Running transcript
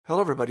Hello,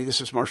 everybody. This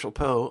is Marshall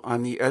Poe.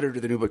 I'm the editor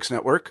of the New Books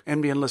Network.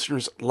 NBN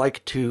listeners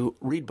like to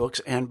read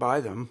books and buy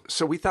them.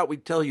 So we thought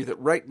we'd tell you that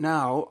right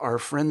now, our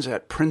friends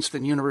at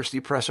Princeton University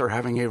Press are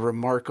having a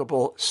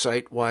remarkable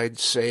site-wide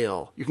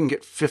sale. You can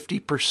get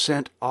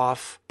 50%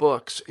 off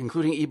books,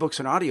 including ebooks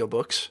and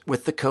audiobooks,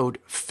 with the code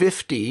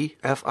 50,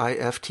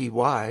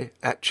 F-I-F-T-Y,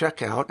 at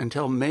checkout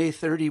until May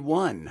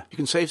 31. You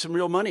can save some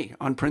real money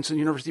on Princeton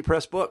University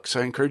Press books.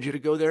 I encourage you to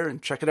go there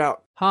and check it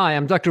out. Hi,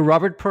 I'm Dr.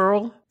 Robert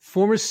Pearl,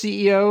 former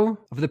CEO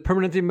of the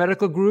Permanente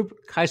Medical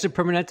Group, Kaiser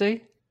Permanente,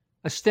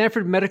 a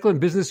Stanford Medical and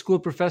Business School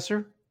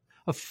professor,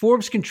 a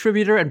Forbes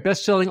contributor and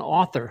best-selling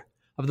author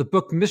of the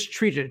book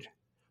Mistreated.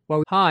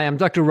 Hi, I'm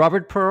Dr.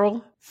 Robert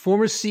Pearl,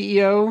 former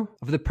CEO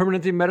of the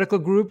Permanente Medical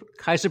Group,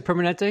 Kaiser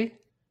Permanente,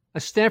 a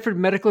Stanford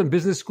Medical and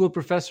Business School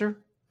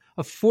professor,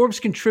 a Forbes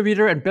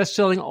contributor and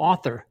best-selling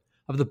author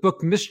of the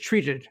book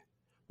Mistreated,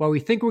 Why We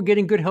Think We're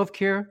Getting Good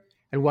Healthcare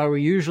and Why We're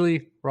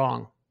Usually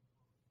Wrong.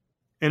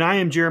 And I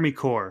am Jeremy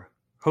Corr,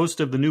 host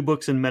of the New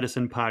Books in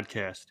Medicine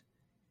podcast.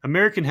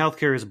 American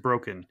healthcare is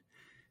broken.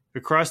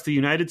 Across the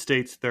United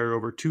States, there are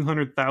over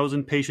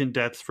 200,000 patient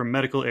deaths from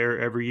medical error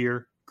every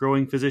year,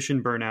 growing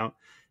physician burnout,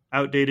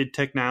 outdated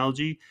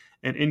technology,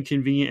 and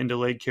inconvenient and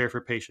delayed care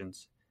for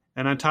patients.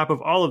 And on top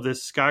of all of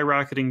this,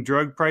 skyrocketing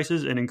drug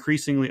prices and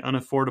increasingly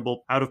unaffordable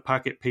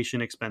out-of-pocket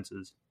patient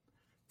expenses.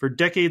 For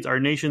decades, our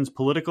nation's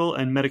political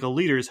and medical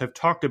leaders have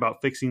talked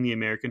about fixing the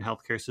American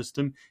healthcare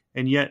system,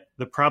 and yet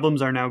the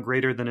problems are now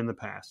greater than in the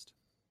past.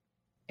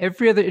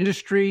 Every other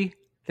industry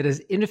that is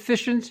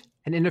inefficient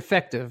and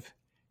ineffective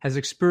has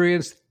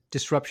experienced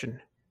disruption.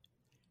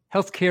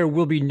 Healthcare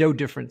will be no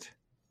different.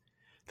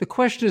 The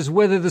question is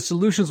whether the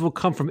solutions will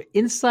come from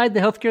inside the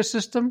healthcare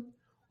system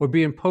or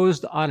be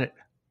imposed on it.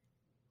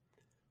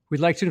 We'd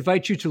like to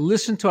invite you to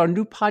listen to our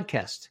new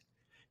podcast,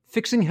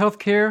 Fixing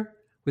Healthcare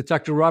with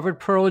Dr. Robert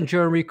Pearl and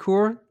Jeremy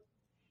Corr.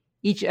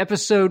 Each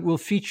episode will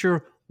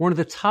feature one of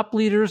the top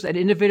leaders and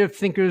innovative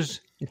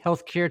thinkers in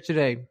healthcare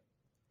today.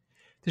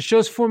 The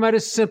show's format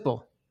is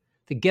simple.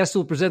 The guests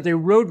will present a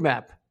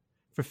roadmap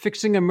for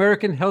fixing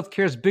American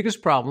healthcare's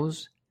biggest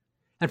problems,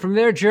 and from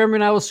there, Jeremy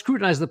and I will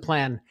scrutinize the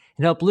plan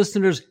and help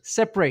listeners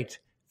separate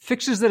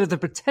fixes that have the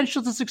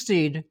potential to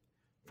succeed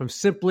from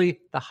simply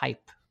the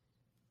hype.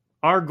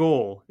 Our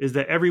goal is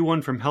that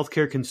everyone from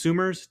healthcare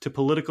consumers to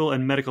political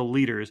and medical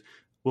leaders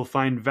will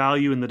find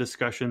value in the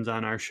discussions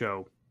on our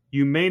show.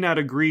 You may not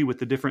agree with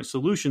the different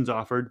solutions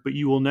offered, but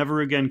you will never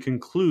again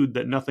conclude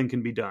that nothing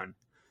can be done.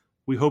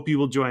 We hope you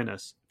will join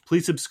us.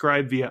 Please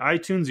subscribe via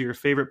iTunes or your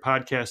favorite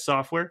podcast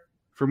software.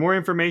 For more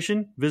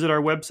information, visit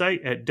our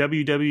website at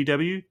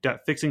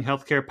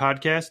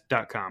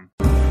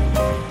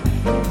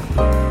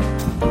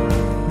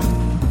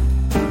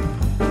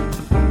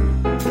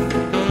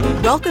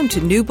www.fixinghealthcarepodcast.com. Welcome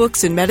to New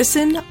Books in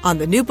Medicine on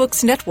the New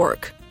Books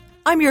Network.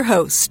 I'm your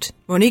host,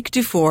 Monique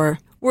Dufour.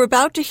 We're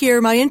about to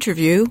hear my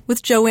interview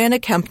with Joanna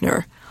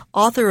Kempner,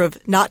 author of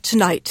Not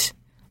Tonight,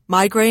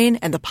 Migraine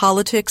and the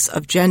Politics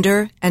of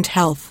Gender and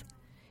Health.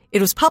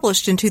 It was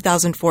published in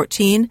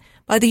 2014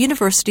 by the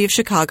University of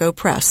Chicago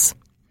Press.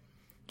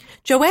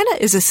 Joanna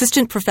is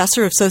assistant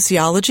professor of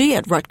sociology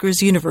at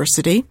Rutgers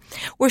University,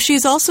 where she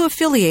is also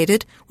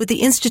affiliated with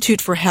the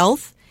Institute for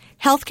Health,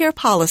 Healthcare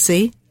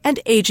Policy, and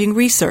Aging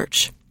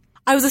Research.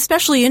 I was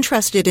especially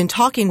interested in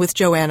talking with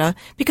Joanna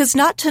because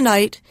Not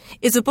Tonight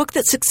is a book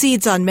that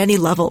succeeds on many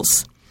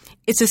levels.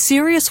 It's a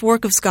serious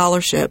work of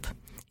scholarship.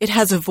 It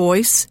has a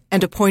voice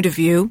and a point of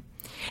view,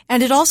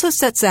 and it also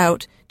sets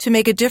out to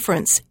make a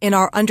difference in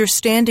our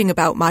understanding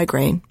about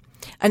migraine,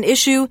 an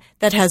issue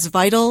that has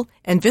vital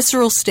and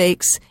visceral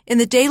stakes in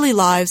the daily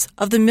lives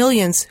of the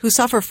millions who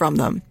suffer from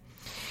them.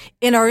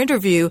 In our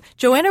interview,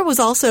 Joanna was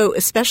also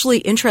especially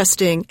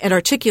interesting and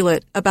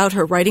articulate about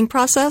her writing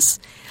process.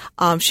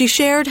 She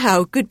shared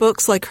how good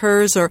books like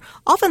hers are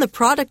often the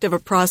product of a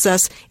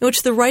process in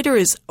which the writer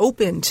is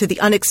open to the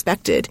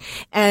unexpected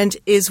and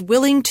is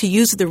willing to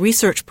use the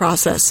research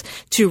process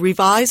to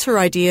revise her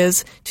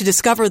ideas, to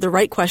discover the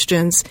right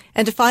questions,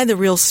 and to find the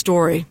real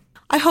story.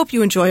 I hope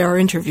you enjoy our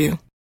interview.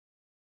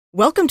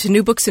 Welcome to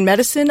New Books in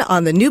Medicine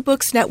on the New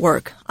Books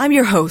Network. I'm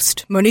your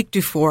host, Monique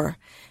Dufour.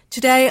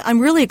 Today, I'm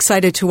really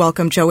excited to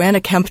welcome Joanna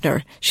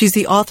Kempner. She's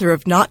the author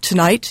of Not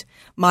Tonight,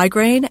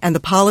 Migraine and the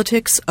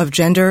Politics of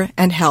Gender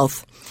and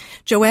Health.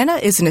 Joanna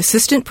is an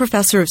assistant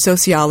professor of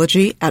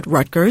sociology at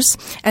Rutgers,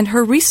 and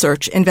her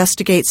research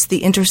investigates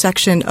the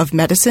intersection of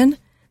medicine,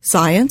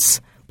 science,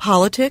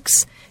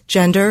 politics,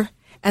 gender,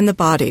 and the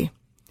body.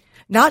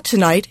 Not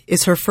Tonight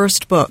is her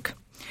first book.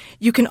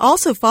 You can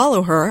also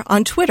follow her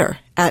on Twitter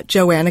at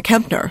Joanna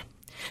Kempner.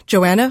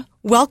 Joanna,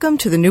 welcome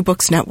to the New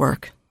Books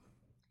Network.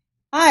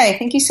 Hi,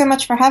 thank you so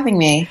much for having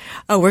me.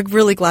 Oh, we're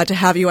really glad to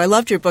have you. I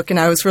loved your book, and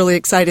I was really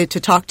excited to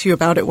talk to you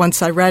about it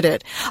once I read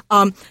it.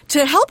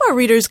 To help our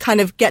readers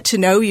kind of get to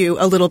know you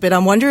a little bit,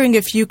 I'm wondering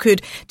if you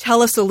could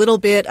tell us a little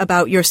bit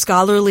about your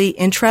scholarly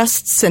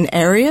interests and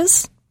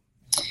areas.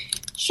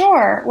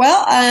 Sure.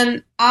 Well,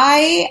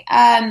 my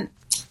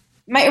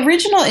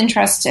original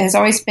interest has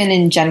always been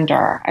in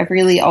gender. I've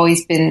really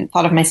always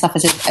thought of myself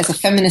as a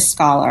feminist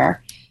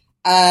scholar.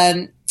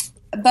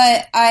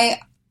 but I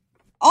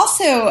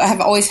also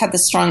have always had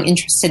this strong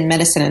interest in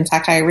medicine. In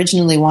fact, I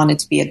originally wanted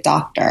to be a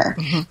doctor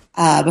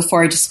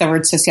before I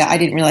discovered sociology. I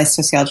didn't realize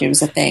sociology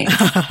was a thing.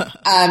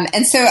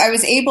 And so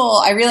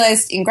I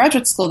realized in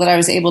graduate school that I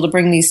was able to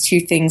bring these two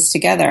things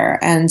together.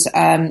 And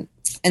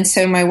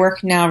so my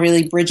work now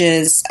really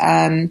bridges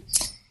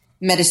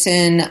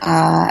medicine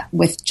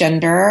with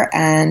gender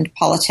and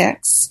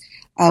politics,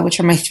 which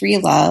are my three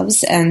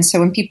loves. And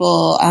so when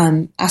people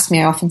ask me,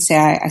 I often say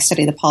I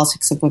study the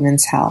politics of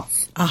women's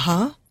health.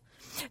 Uh-huh.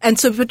 And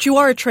so, but you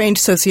are a trained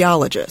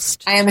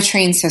sociologist. I am a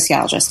trained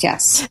sociologist,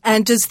 yes.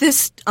 And does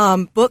this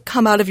book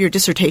come out of your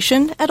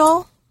dissertation at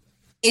all?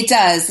 It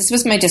does. This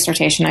was my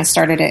dissertation. I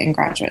started it in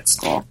graduate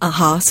school.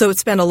 Uh-huh. So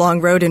it's been a long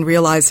road in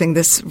realizing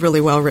this really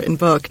well-written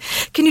book.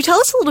 Can you tell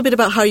us a little bit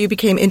about how you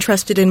became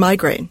interested in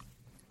migraine?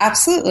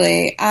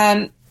 Absolutely.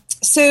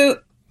 So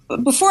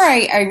before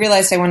I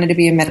realized I wanted to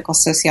be a medical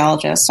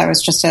sociologist, I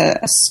was just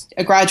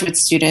a graduate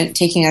student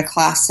taking a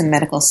class in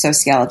medical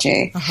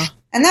sociology. Uh-huh.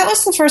 And that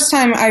was the first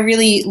time I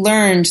really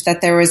learned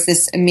that there was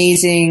this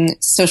amazing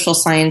social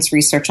science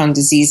research on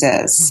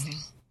diseases. Mm-hmm.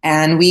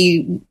 And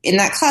in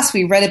that class,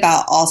 we read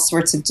about all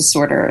sorts of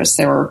disorders.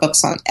 There were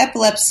books on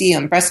epilepsy,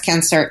 on breast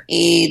cancer,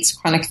 AIDS,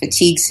 chronic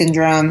fatigue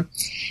syndrome.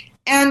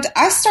 And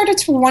I started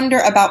to wonder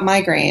about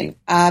migraine,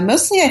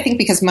 mostly I think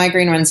because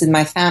migraine runs in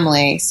my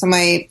family. So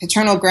my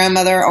paternal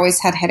grandmother always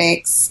had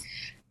headaches,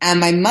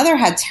 and my mother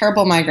had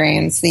terrible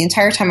migraines. The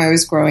entire time I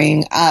was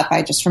growing up,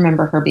 I just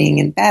remember her being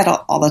in bed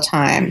all the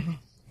time. Mm-hmm.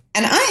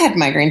 And I had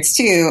migraines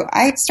too.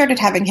 I started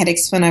having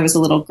headaches when I was a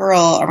little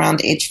girl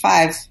around age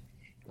 5.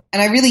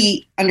 And I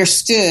really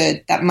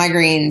understood that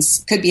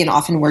migraines could be and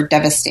often were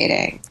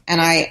devastating. And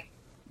I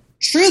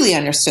truly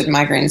understood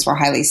migraines were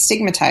highly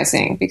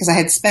stigmatizing because I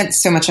had spent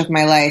so much of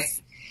my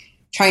life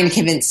trying to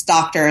convince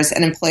doctors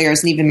and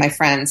employers and even my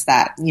friends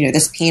that,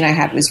 this pain I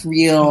had was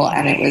real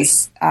and it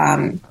was,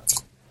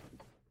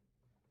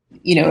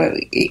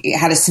 it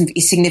had a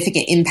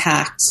significant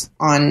impact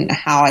on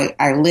how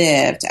I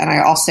lived. And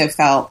I also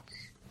felt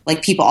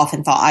like people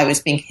often thought I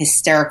was being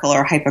hysterical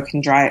or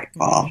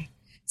hypochondriacal.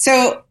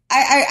 So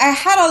I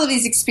had all of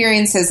these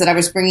experiences that I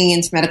was bringing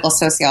into medical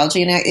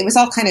sociology, and it was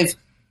all kind of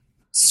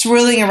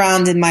swirling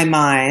around in my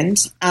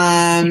mind.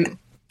 And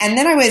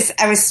then I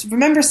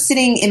remember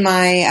sitting in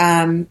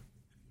my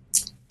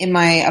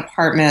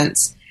apartment,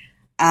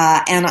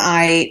 and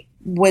I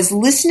was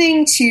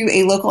listening to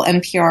a local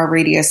NPR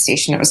radio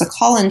station. It was a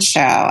call-in show,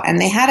 and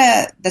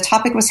the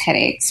topic was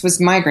headaches, was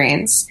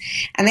migraines,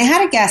 and they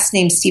had a guest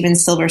named Steven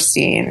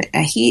Silberstein.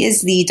 He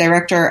is the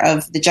director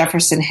of the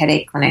Jefferson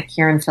Headache Clinic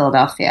here in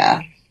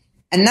Philadelphia.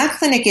 And that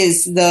clinic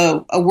is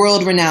a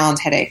world-renowned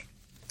headache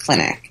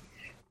clinic.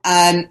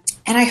 And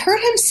I heard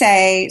him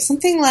say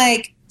something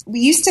like,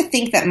 we used to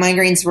think that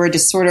migraines were a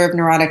disorder of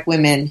neurotic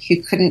women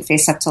who couldn't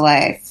face up to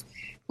life.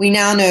 We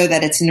now know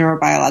that it's a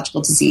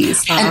neurobiological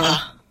disease. And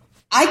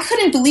I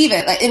couldn't believe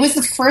it. Like, it was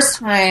the first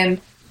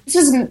time, this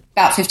was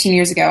about 15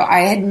 years ago, I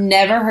had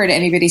never heard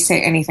anybody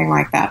say anything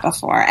like that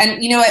before.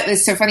 And what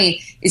was so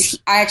funny is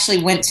I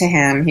actually went to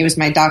him. He was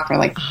my doctor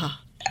like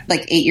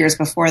 8 years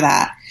before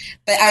that.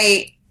 But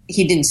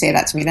he didn't say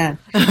that to me then.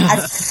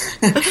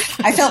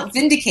 I felt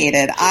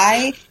vindicated.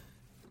 I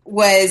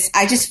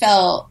just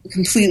felt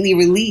completely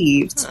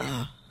relieved.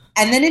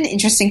 And then an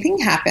interesting thing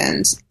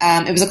happened.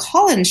 It was a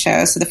call-in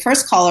show. So the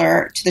first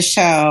caller to the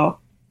show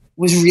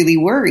was really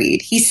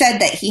worried. He said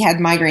that he had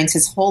migraines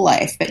his whole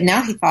life, but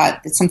now he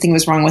thought that something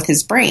was wrong with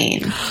his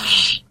brain.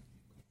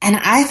 And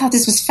I thought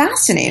this was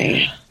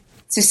fascinating.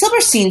 So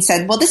Silberstein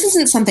said, well, this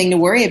isn't something to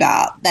worry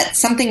about, that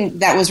something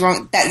that was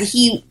wrong, that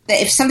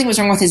if something was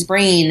wrong with his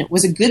brain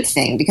was a good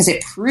thing because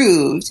it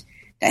proved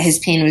that his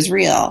pain was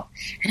real.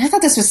 And I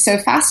thought this was so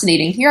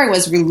fascinating. Here I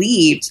was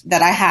relieved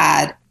that I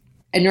had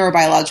a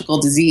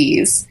neurobiological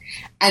disease.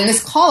 And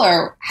this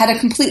caller had a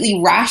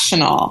completely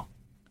rational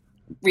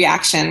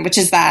reaction, which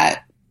is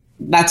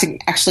that's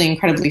actually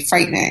incredibly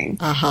frightening.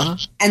 Uh-huh.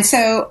 And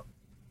so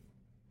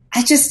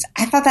I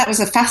thought that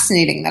was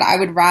fascinating, that I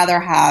would rather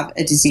have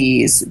a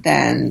disease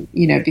than,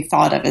 be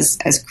thought of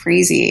as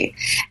crazy.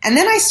 And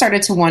then I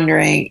started to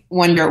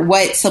wonder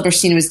what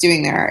Silberstein was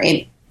doing there.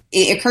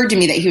 It occurred to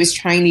me that he was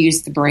trying to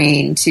use the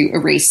brain to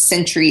erase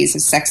centuries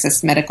of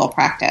sexist medical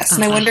practice.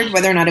 And I wondered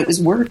whether or not it was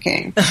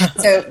working.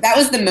 So that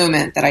was the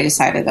moment that I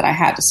decided that I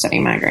had to study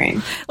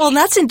migraine. Well, and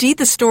that's indeed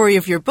the story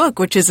of your book,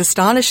 which is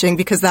astonishing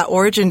because that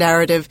origin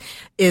narrative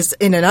is,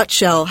 in a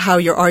nutshell, how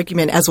your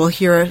argument, as we'll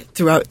hear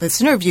throughout this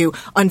interview,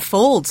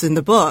 unfolds in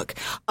the book.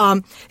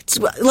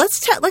 Let's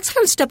kind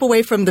of step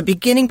away from the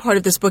beginning part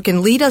of this book and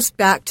lead us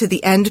back to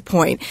the end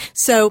point.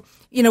 So,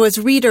 as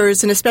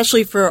readers, and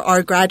especially for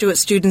our graduate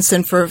students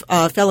and for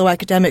fellow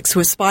academics who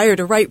aspire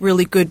to write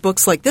really good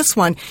books like this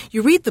one,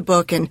 you read the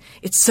book and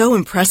it's so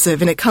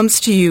impressive and it comes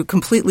to you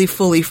completely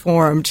fully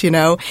formed,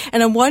 And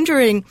I'm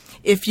wondering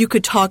if you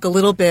could talk a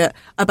little bit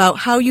about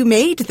how you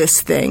made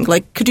this thing.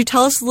 Like, could you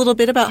tell us a little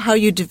bit about how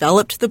you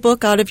developed the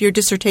book out of your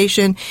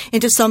dissertation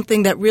into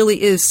something that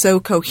really is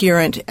so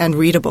coherent and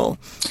readable?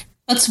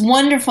 It's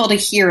wonderful to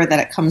hear that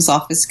it comes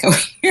off as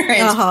coherent.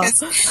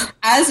 Because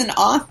as an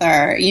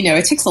author,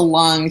 it takes a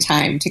long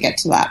time to get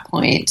to that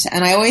point.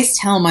 And I always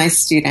tell my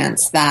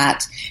students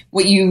that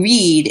what you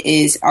read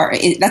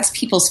that's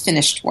people's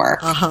finished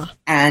work.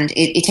 And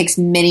it takes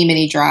many,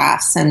 many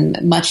drafts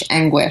and much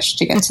anguish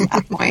to get to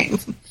that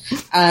point.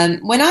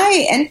 When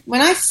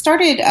I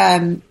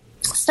started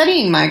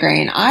studying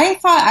migraine, I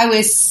thought I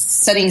was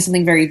studying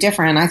something very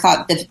different. I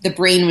thought that the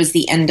brain was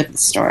the end of the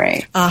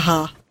story.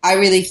 I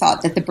really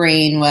thought that the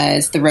brain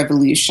was the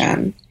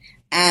revolution.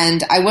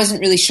 And I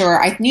wasn't really sure.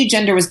 I knew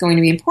gender was going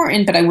to be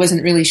important, but I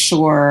wasn't really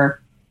sure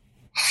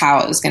how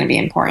it was going to be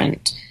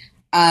important.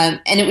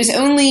 And it was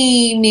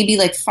only maybe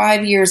like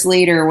 5 years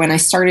later when I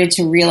started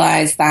to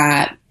realize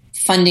that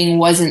funding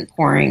wasn't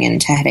pouring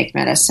into headache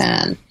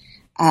medicine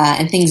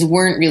and things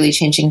weren't really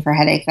changing for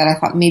headache, that I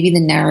thought maybe the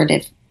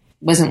narrative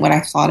wasn't what I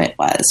thought it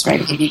was,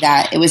 right? Maybe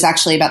that it was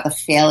actually about the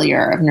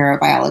failure of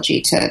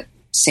neurobiology to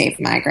save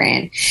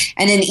migraine.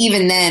 And then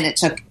even then it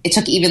took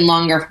even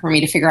longer for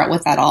me to figure out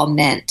what that all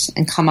meant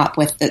and come up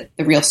with the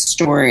real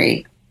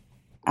story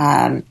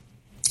behind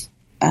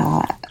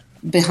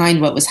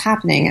what was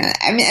happening.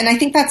 I mean, and I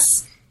think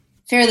that's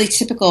fairly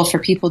typical for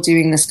people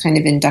doing this kind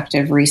of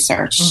inductive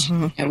research.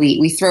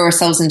 We throw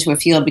ourselves into a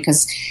field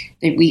because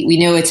we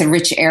know it's a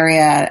rich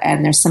area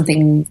and there's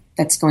something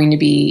that's going to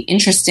be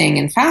interesting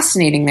and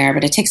fascinating there,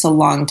 but it takes a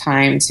long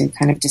time to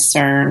kind of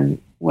discern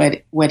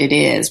what it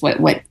is,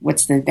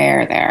 what's the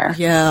there.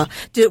 Yeah.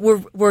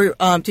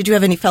 Did you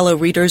have any fellow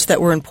readers that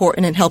were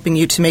important in helping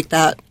you to make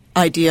that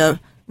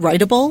idea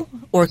writable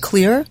or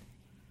clear?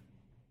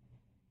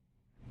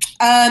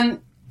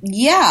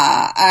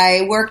 Yeah,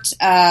 I worked.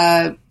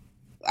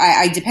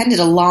 I depended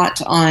a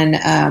lot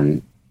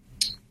on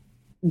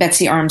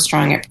Betsy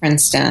Armstrong at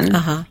Princeton,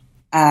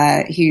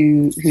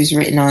 who's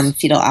written on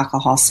fetal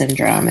alcohol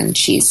syndrome, and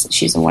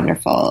she's a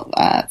wonderful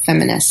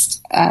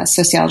feminist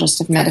sociologist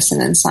of medicine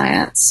and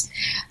science.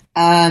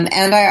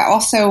 And I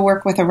also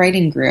work with a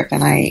writing group,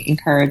 and I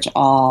encourage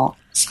all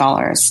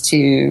scholars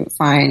to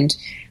find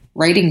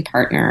writing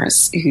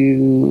partners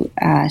who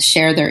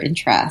share their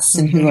interests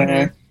and who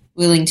are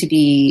willing to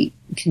be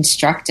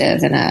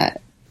constructive in a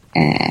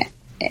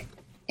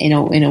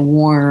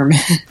warm,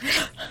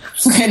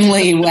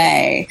 friendly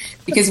way,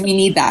 because we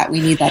need that. We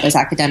need that as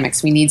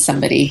academics. We need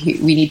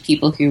we need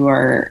people who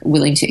are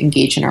willing to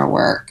engage in our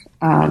work,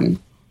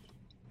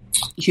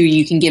 who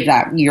you can give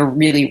that your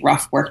really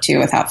rough work to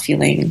without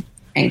feeling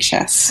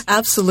anxious.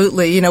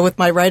 Absolutely. With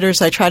my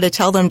writers, I try to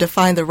tell them to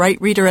find the right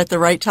reader at the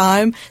right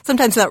time.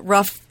 Sometimes that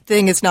rough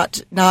thing is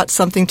not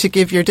something to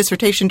give your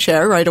dissertation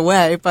chair right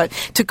away, but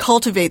to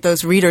cultivate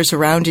those readers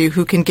around you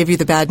who can give you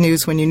the bad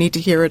news when you need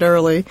to hear it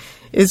early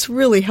is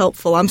really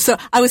helpful.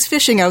 I was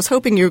fishing. I was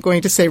hoping you were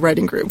going to say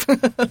writing group.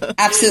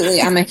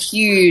 Absolutely. I'm a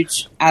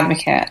huge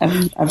advocate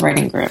of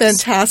writing groups.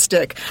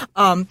 Fantastic.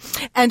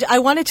 And I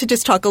wanted to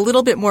just talk a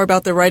little bit more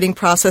about the writing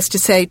process, to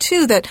say,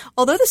 too, that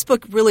although this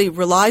book really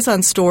relies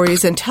on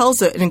stories and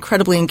tells an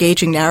incredibly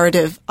engaging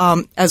narrative,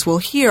 as we'll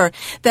hear,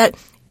 that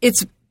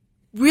it's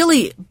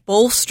really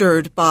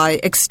bolstered by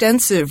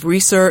extensive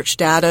research,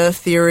 data,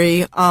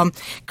 theory.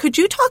 Could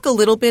you talk a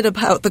little bit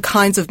about the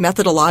kinds of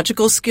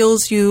methodological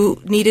skills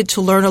you needed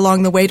to learn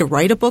along the way to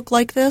write a book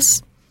like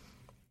this?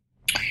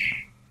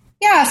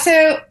 Yeah,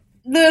 so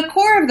the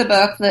core of the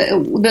book,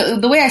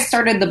 the way I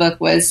started the book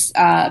was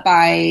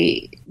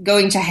by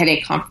going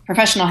to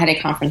professional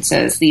headache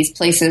conferences, these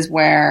places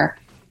where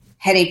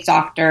headache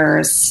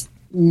doctors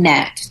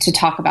met to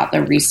talk about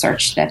the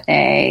research that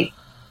they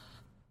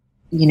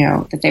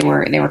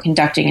were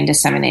conducting and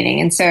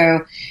disseminating. And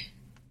so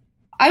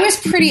I was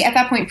at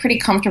that point pretty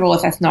comfortable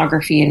with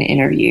ethnography and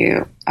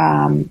interview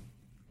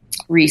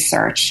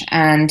research.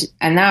 And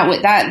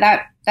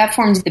that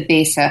formed the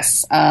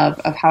basis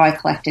of how I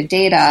collected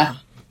data.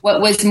 What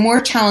was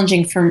more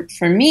challenging for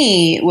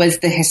me was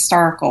the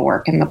historical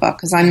work in the book,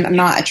 because I'm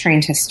not a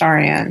trained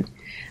historian.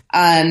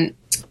 And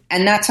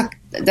that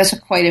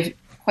took quite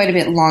a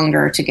bit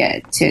longer to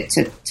get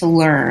to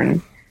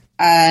learn.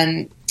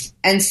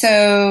 And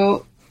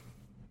so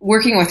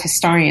working with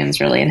historians,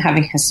 really, and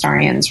having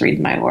historians read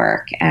my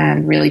work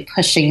and really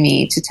pushing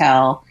me to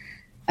tell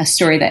a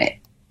story that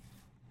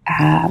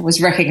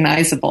was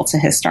recognizable to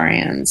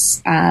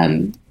historians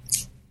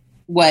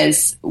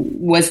was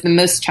the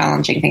most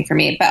challenging thing for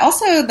me. But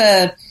also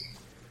it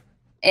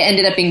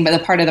ended up being the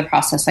part of the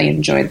process I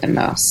enjoyed the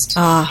most.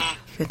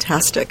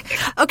 Fantastic.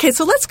 Okay,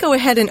 so let's go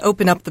ahead and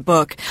open up the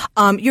book.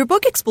 Your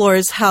book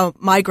explores how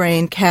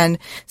migraine can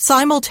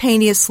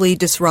simultaneously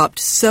disrupt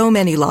so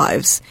many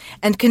lives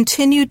and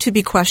continue to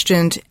be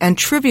questioned and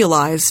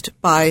trivialized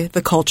by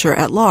the culture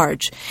at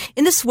large.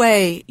 In this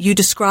way, you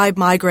describe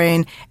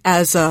migraine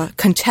as a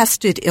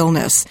contested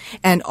illness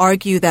and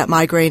argue that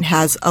migraine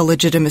has a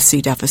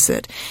legitimacy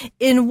deficit.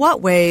 In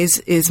what ways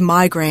is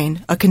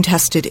migraine a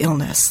contested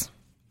illness?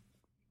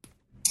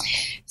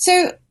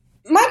 So,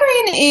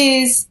 migraine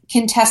is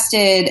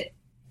contested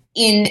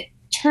in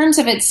terms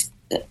of its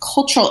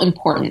cultural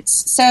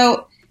importance.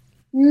 So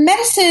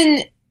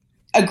medicine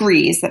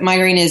agrees that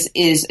migraine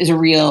is a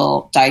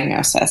real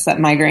diagnosis, that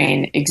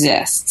migraine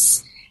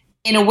exists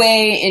in a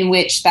way in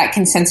which that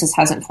consensus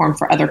hasn't formed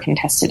for other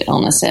contested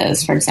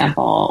illnesses. For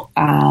example,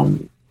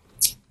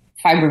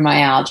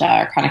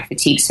 fibromyalgia or chronic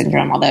fatigue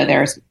syndrome, although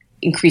there's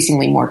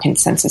increasingly more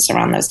consensus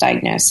around those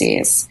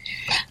diagnoses.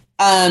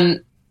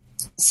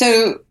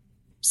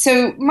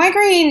 So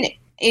migraine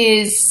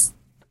is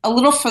a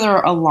little further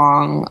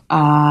along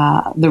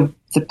the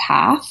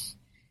path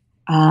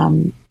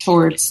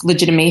towards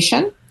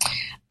legitimation.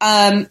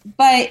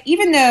 But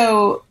even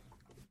though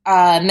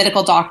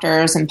medical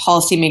doctors and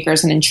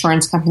policymakers and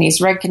insurance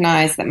companies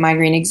recognize that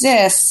migraine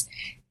exists,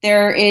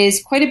 there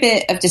is quite a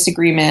bit of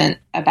disagreement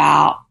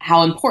about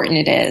how important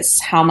it is,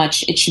 how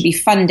much it should be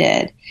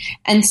funded.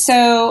 And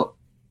so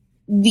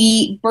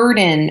the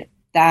burden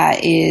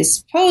that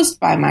is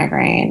posed by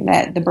migraine,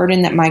 that the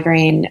burden that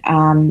migraine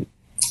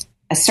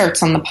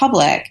asserts on the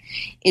public,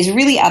 is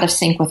really out of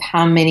sync with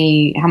how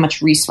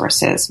much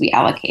resources we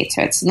allocate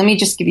to it. So let me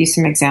just give you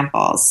some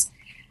examples.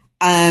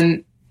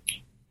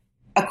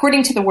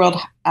 According to the World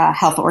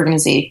Health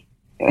Organization,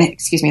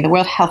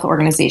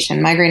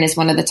 migraine is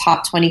one of the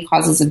top 20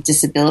 causes of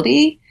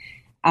disability,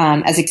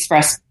 as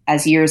expressed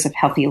as years of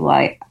healthy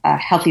life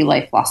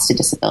lost to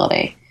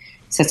disability.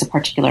 So it's a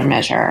particular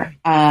measure.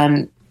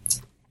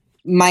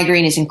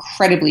 Migraine is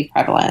incredibly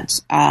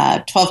prevalent.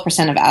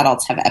 12% of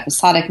adults have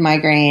episodic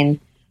migraine.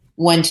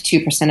 1 to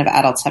 2% of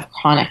adults have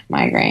chronic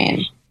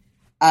migraine.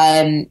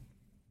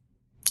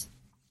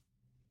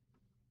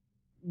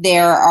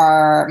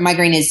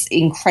 Migraine is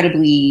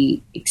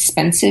incredibly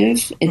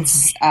expensive.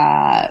 It's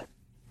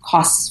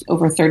costs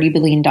over $30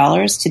 billion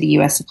to the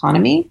U.S.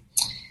 economy.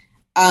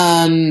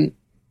 And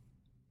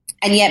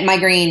yet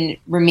migraine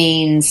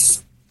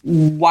remains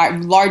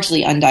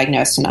largely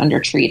undiagnosed and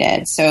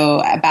undertreated. So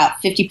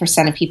about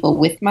 50% of people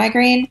with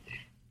migraine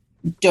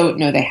don't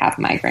know they have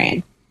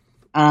migraine.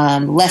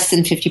 Less than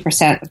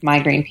 50% of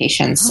migraine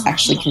patients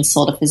actually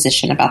consult a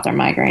physician about their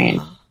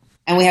migraine.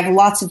 And we have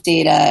lots of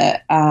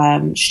data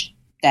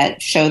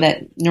that show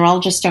that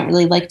neurologists don't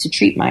really like to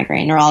treat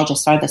migraine.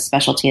 Neurologists are the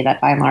specialty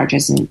that by and large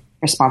is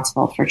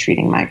responsible for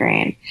treating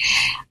migraine.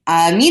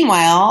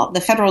 Meanwhile,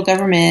 the federal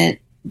government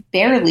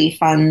barely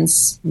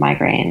funds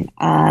migraine.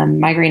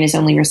 Migraine is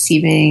only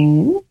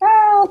receiving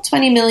about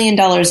 $20 million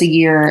a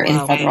year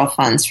in federal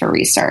funds for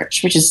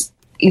research, which is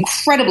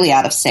incredibly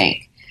out of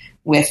sync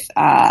with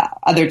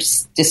other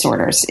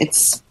disorders.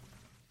 It's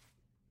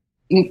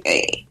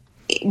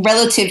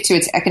relative to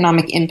its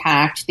economic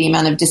impact, the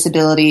amount of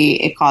disability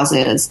it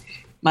causes,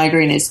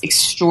 migraine is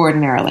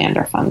extraordinarily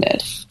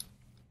underfunded.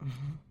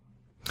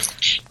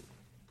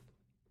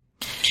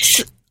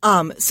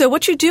 So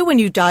what you do when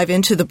you dive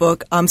into the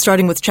book,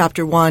 starting with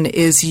chapter 1,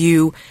 is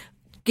you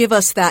give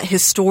us that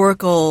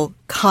historical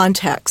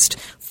context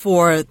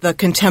for the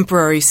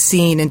contemporary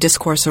scene and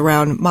discourse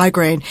around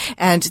migraine.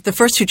 And the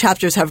first 2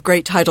 chapters have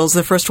great titles.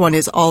 The first one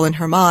is All in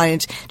Her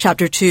Mind.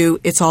 Chapter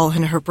 2, It's All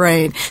in Her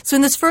Brain. So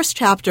in this first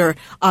chapter,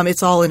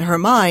 It's All in Her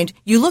Mind,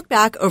 you look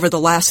back over the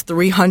last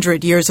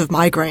 300 years of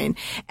migraine,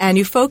 and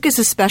you focus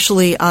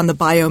especially on the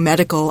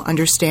biomedical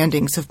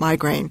understandings of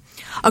migraine.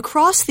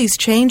 Across these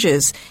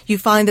changes, you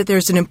find that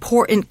there's an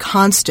important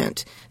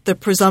constant, the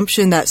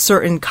presumption that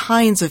certain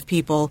kinds of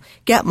people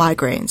get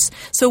migraines.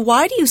 So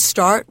why do you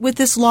start with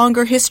this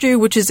longer history,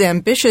 which is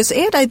ambitious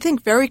and I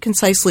think very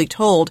concisely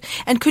told?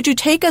 And could you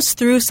take us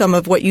through some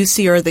of what you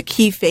see are the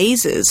key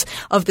phases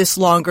of this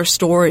longer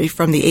story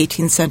from the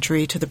 18th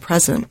century to the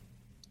present?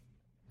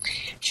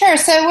 Sure.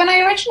 So when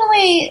I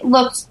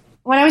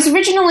was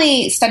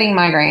originally studying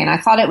migraine, I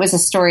thought it was a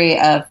story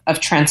of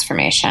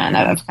transformation,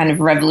 of kind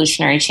of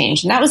revolutionary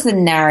change. And that was the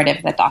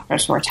narrative that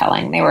doctors were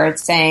telling. They were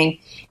saying,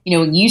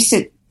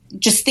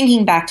 just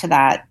thinking back to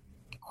that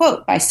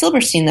quote by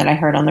Silberstein that I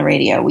heard on the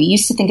radio, we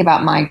used to think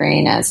about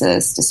migraine as a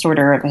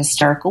disorder of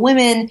hysterical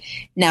women.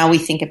 Now we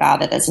think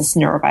about it as this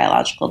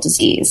neurobiological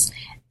disease.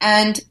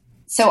 And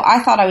so I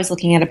thought I was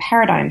looking at a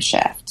paradigm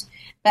shift.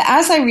 But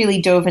as I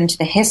really dove into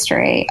the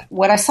history,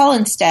 what I saw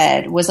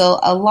instead was a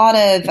lot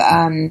of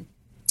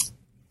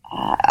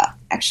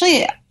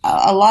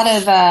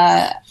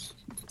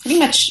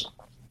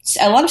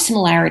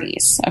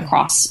similarities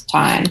across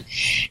time.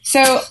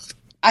 So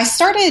I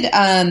started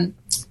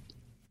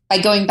by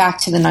going back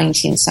to the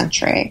 19th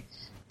century,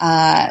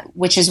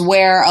 which is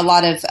where a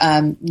lot of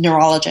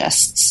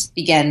neurologists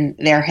began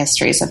their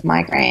histories of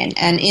migraine.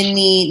 And in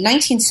the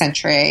 19th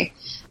century,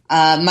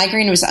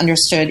 migraine was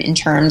understood in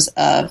terms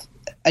of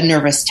a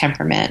nervous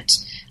temperament.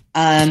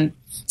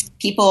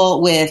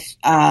 People with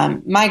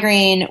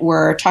migraine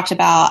were talked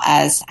about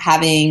as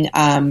having,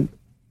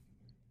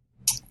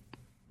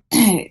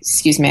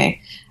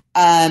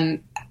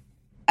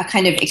 a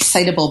kind of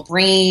excitable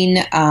brain,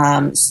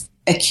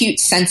 acute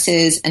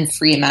senses, and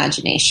free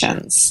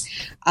imaginations.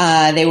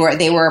 They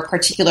were a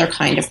particular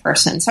kind of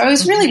person. So I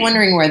was really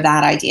wondering where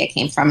that idea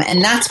came from,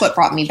 and that's what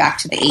brought me back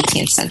to the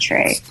 18th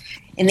century.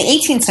 In the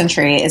 18th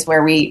century is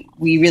where we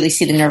really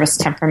see the nervous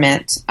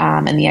temperament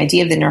and the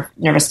idea of the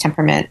nervous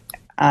temperament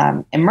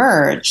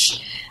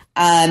emerge.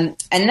 And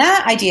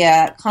that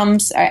idea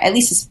comes, or at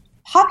least is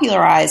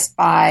popularized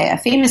by a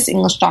famous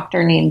English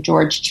doctor named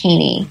George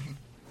Cheney.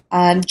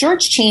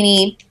 George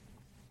Cheney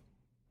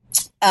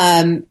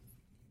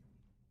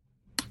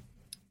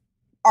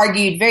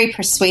argued very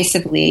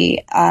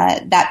persuasively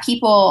that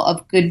people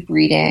of good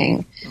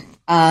breeding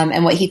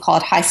and what he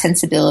called high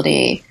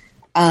sensibility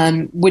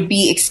would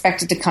be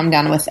expected to come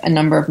down with a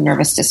number of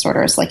nervous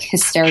disorders like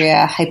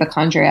hysteria,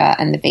 hypochondria,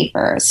 and the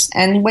vapors.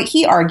 And what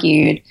he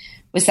argued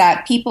was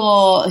that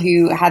people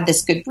who had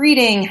this good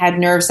breeding had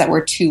nerves that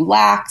were too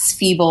lax,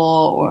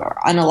 feeble, or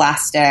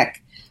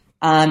unelastic,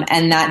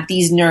 and that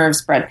these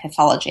nerves bred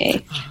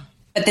pathology.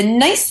 But the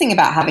nice thing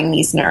about having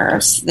these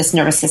nerves, this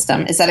nervous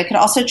system, is that it could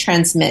also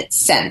transmit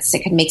sense.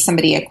 It could make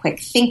somebody a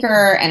quick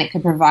thinker, and it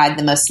could provide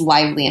the most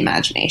lively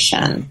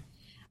imagination.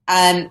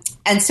 And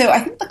so I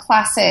think the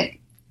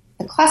classic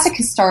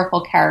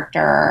historical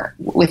character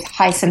with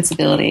high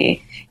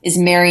sensibility is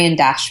Marion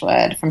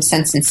Dashwood from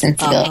Sense and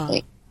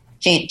Sensibility,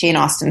 Jane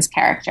Austen's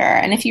character.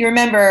 And if you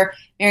remember,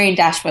 Marion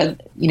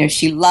Dashwood,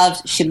 she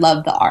loved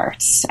the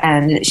arts,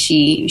 and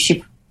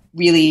she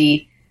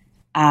really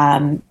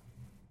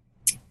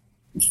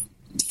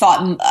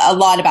thought a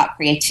lot about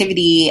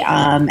creativity,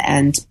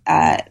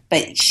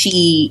 but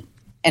she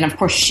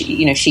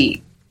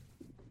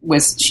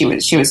was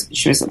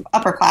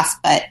upper class,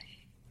 but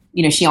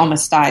she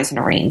almost dies in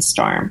a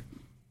rainstorm.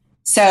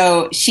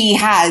 So she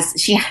has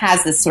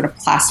this sort of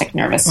plastic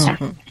nervous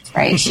temperament,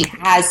 right? She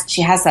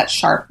has that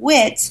sharp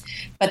wit,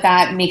 but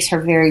that makes her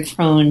very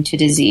prone to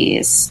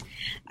disease,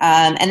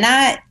 and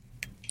that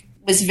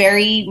was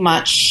very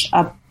much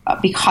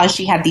because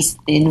she had these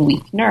thin,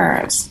 weak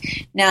nerves.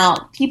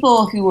 Now,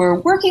 people who were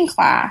working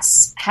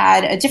class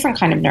had a different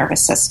kind of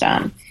nervous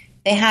system.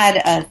 They had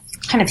a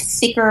kind of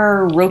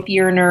thicker,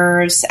 ropier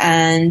nerves,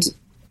 and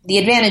the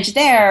advantage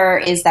there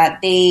is that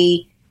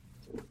they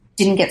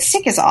didn't get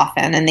sick as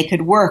often, and they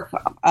could work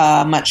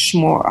much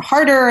more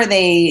harder.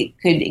 They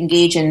could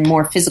engage in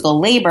more physical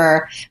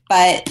labor,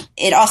 but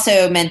it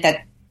also meant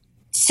that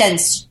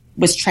sense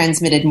was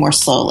transmitted more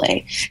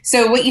slowly.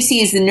 So what you see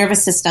is the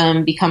nervous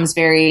system becomes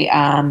very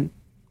highly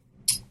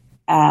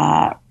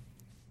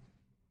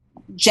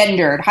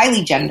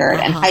gendered,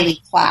 and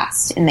highly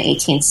classed in the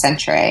 18th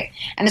century.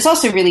 And it's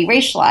also really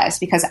racialized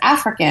because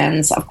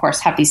Africans, of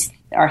course,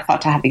 are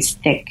thought to have these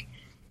thick,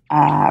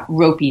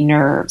 ropey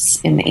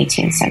nerves in the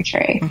 18th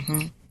century,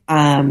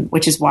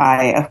 which is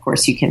why, of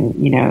course, you can,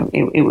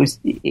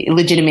 it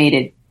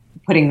legitimated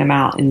putting them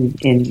out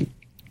in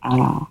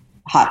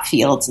hot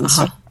fields and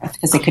so forth,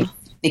 because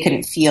they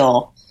couldn't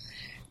feel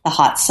the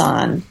hot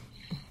sun.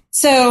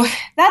 So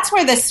that's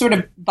where this sort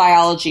of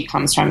biology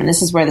comes from, and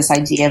this is where this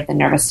idea of the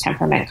nervous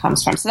temperament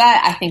comes from. So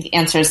that, I think,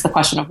 answers the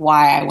question of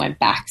why I went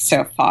back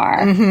so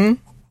far.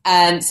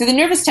 So the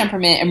nervous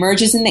temperament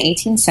emerges in the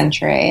 18th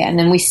century, and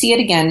then we see it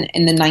again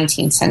in the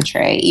 19th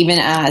century, even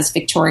as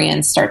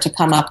Victorians start to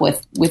come up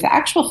with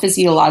actual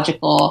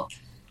physiological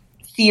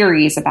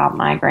theories about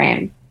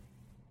migraine.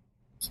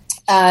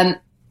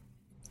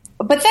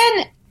 But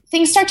then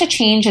things start to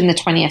change in the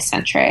 20th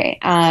century.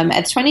 The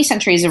 20th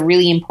century is a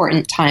really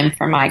important time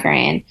for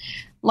migraine,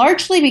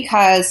 largely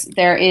because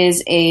there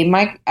is a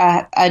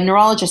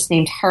neurologist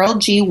named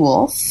Harold G.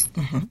 Wolff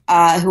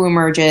who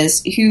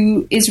emerges,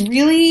 who is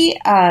really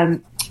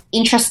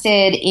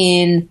interested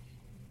in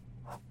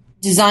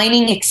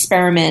designing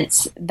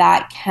experiments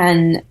that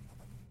can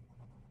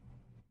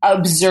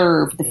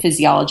observe the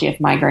physiology of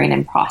migraine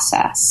in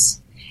process.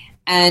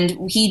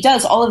 And he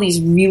does all of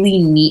these really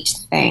neat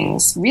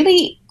things,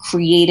 really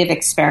creative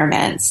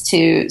experiments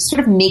to sort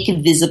of make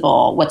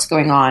visible what's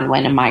going on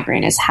when a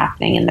migraine is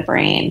happening in the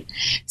brain.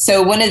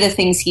 So one of the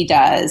things he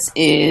does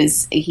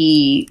is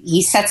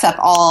he sets up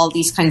all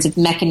these kinds of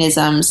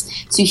mechanisms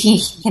so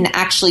he can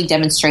actually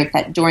demonstrate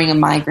that during a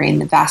migraine,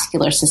 the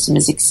vascular system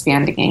is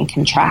expanding and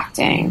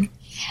contracting.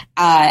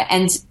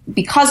 And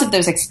because of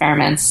those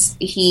experiments,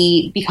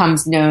 he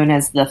becomes known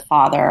as the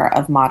father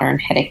of modern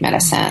headache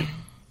medicine.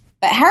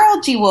 But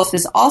Harold G. Wolff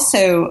is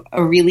also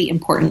a really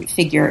important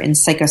figure in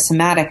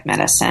psychosomatic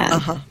medicine.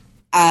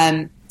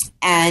 And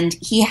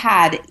he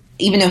had,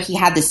 even though he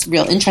had this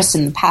real interest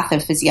in the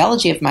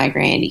pathophysiology of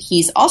migraine,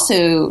 he's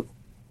also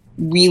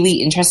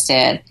really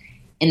interested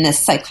in the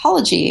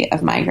psychology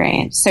of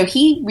migraine. So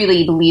he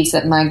really believes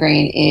that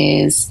migraine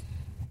is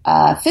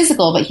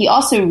physical, but he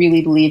also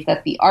really believed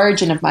that the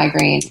origin of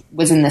migraine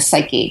was in the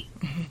psyche.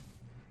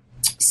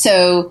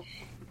 So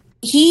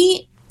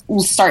he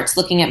starts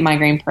looking at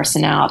migraine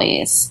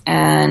personalities,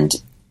 and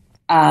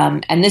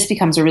this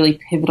becomes a really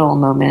pivotal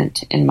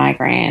moment in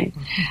migraine.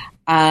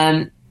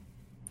 And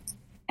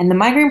the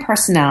migraine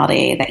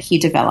personality that he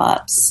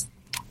develops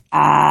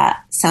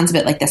sounds a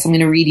bit like this. I'm going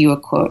to read you a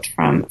quote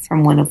from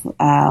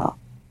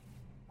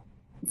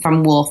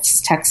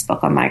Wolff's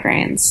textbook on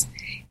migraines.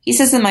 He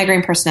says the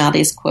migraine personality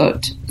is,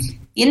 quote,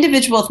 "The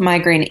individual with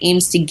migraine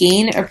aims to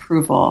gain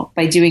approval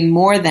by doing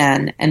more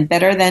than and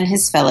better than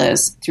his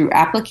fellows through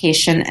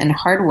application and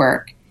hard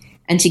work,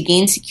 and to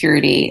gain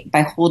security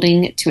by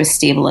holding to a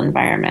stable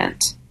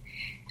environment."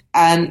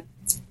 Now,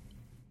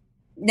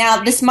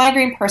 this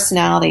migraine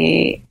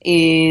personality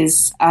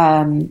is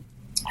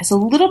is a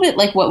little bit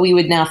like what we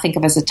would now think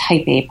of as a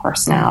type A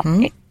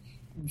personality,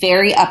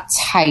 very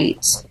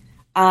uptight.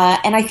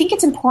 And I think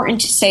it's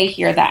important to say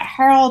here that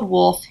Harold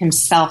Wolff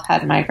himself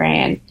had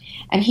migraine,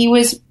 and he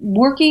was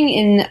working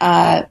in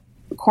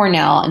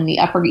Cornell in the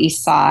Upper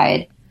East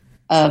Side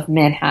of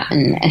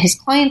Manhattan, and his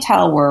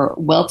clientele were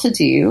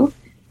well-to-do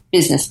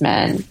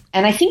businessmen.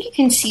 And I think you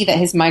can see that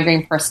his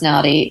migraine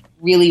personality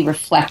really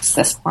reflects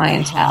this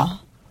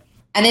clientele.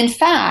 And in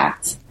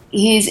fact,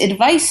 his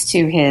advice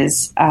to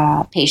his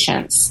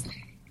patients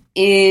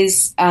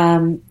is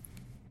that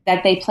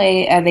they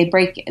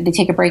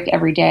take a break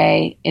every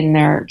day in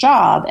their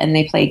job and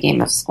they play a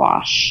game of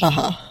squash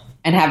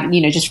and have,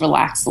 just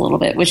relax a little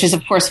bit, which is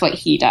of course what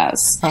he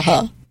does.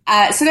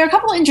 So there are a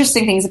couple of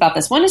interesting things about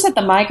this. One is that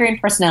the migraine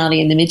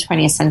personality in the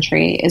mid-20th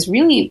century is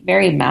really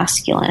very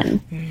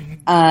masculine,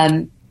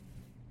 and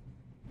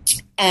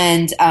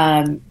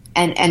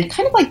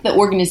kind of like the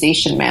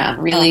organization man,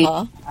 really,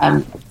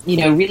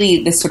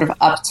 really this sort of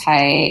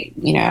uptight,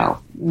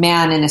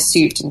 man in a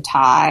suit and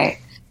tie.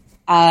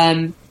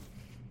 But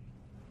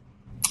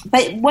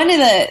one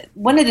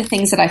of the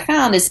things that I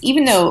found is,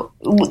 even though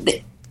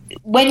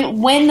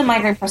when the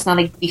migraine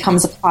personality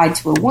becomes applied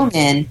to a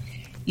woman,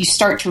 you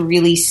start to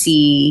really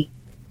see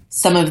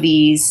some of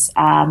these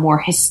more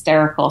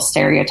hysterical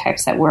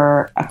stereotypes that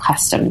we're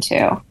accustomed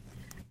to.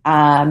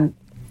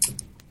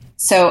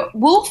 So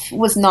Wolff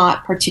was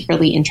not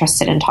particularly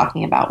interested in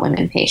talking about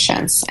women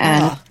patients,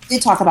 and he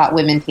did talk about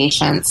women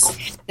patients.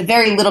 The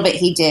very little bit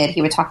he did,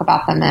 he would talk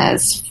about them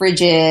as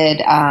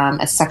frigid,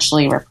 as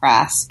sexually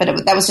repressed,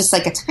 but that was just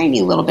like a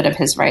tiny little bit of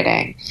his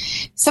writing.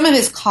 Some of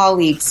his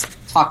colleagues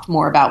talked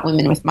more about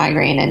women with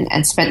migraine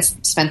and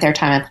spent their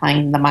time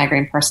applying the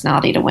migraine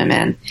personality to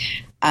women.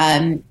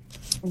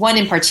 One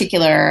in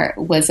particular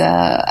was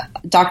a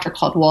doctor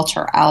called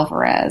Walter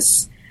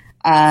Alvarez.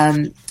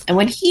 And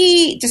when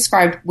he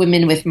described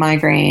women with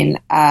migraine,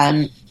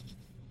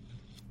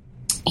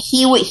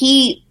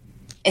 he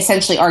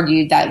essentially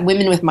argued that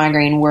women with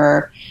migraine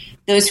were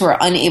those who were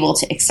unable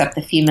to accept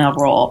the female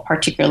role,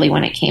 particularly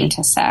when it came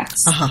to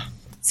sex.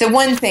 So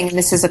one thing, and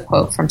this is a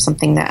quote from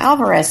something that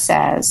Alvarez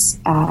says,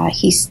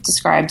 he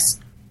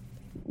describes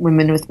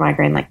women with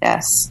migraine like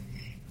this,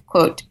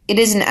 quote, "It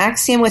is an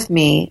axiom with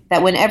me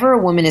that whenever a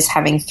woman is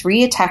having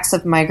 3 attacks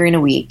of migraine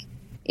a week,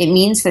 it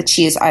means that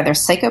she is either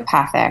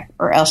psychopathic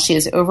or else she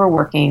is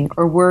overworking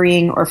or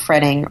worrying or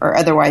fretting or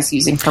otherwise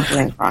using her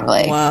brain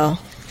wrongly." Wow.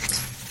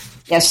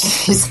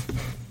 Yes,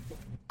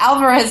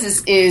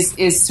 Alvarez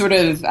is sort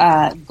of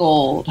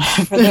gold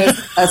for those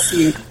of us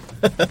who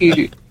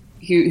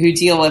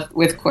deal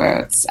with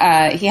quotes.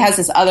 He has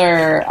this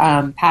other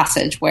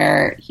passage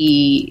where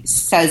he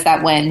says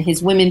that when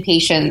his women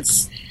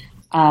patients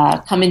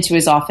come into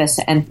his office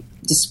and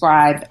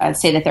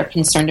say that they're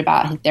concerned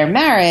about their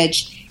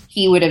marriage,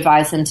 he would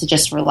advise them to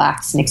just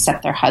relax and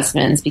accept their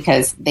husbands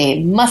because they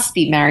must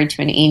be married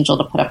to an angel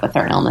to put up with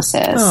their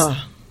illnesses.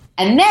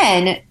 And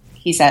then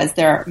he says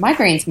their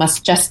migraines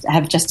must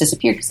have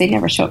disappeared because they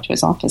never show up to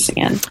his office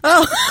again.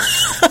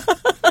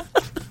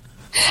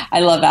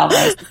 I love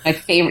Alvarez.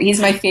 He's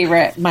my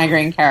favorite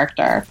migraine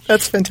character.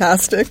 That's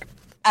fantastic.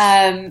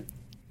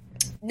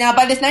 Now,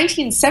 by the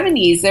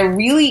 1970s, there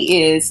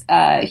really is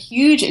a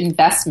huge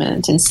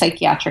investment in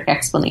psychiatric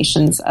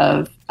explanations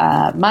of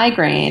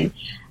migraine.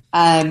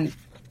 And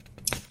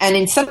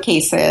in some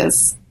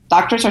cases,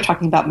 doctors are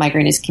talking about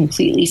migraine as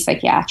completely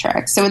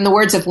psychiatric. So in the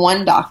words of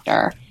one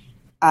doctor,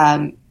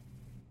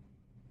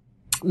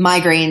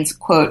 migraines,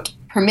 quote,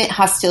 "permit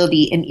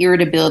hostility and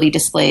irritability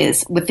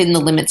displays within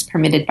the limits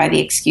permitted by the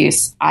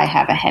excuse, I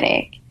have a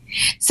headache."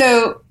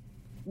 So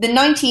the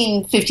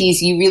 1950s,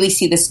 you really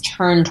see this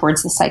turn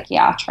towards the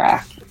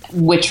psychiatric,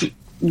 which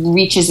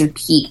reaches a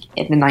peak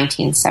in the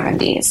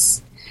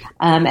 1970s.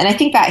 And I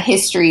think that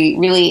history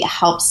really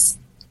helped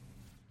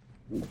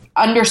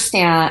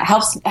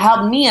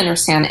me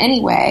understand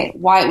anyway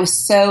why it was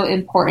so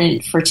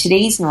important for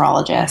today's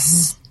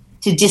neurologists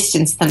to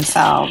distance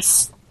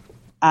themselves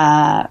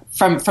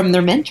from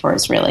their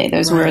mentors. Really,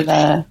 those were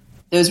the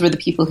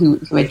people who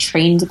had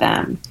trained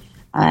them,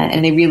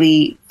 and they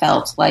really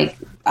felt like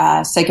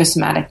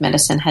psychosomatic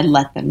medicine had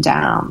let them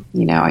down.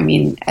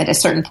 At a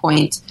certain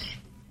point,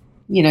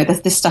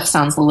 this stuff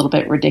sounds a little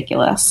bit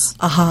ridiculous.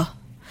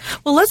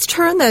 Well, let's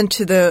turn then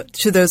to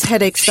those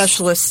headache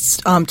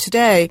specialists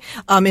today.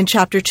 In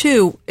Chapter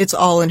 2, It's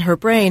All in Her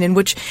Brain, in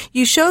which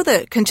you show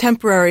that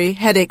contemporary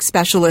headache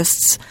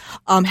specialists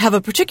have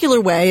a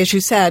particular way, as you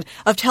said,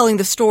 of telling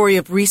the story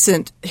of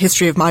recent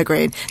history of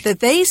migraine, that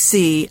they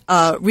see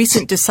a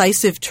recent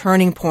decisive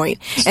turning point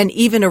and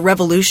even a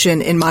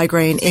revolution in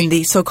migraine in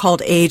the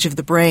so-called age of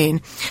the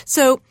brain.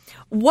 So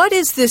what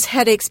is this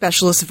headache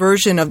specialist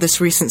version of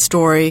this recent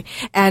story,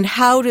 and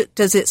how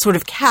does it sort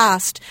of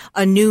cast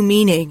a new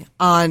meaning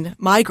on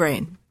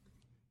migraine?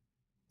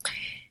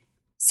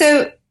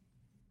 So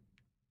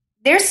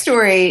their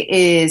story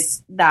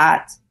is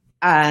that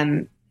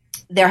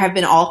there have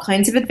been all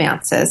kinds of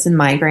advances in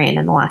migraine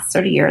in the last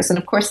 30 years, and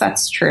of course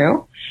that's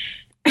true.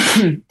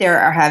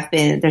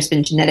 There's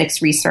been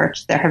genetics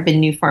research. There have been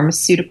new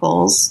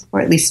pharmaceuticals,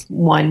 or at least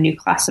one new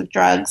class of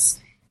drugs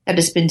that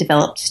has been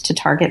developed to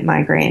target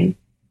migraine.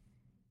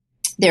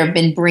 There have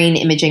been brain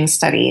imaging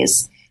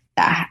studies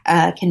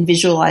that can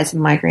visualize a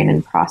migraine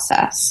in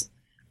process.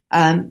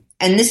 And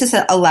this has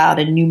allowed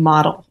a new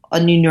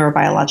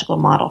neurobiological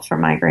model for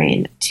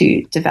migraine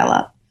to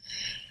develop.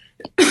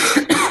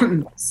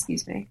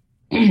 Excuse me.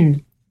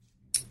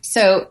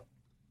 So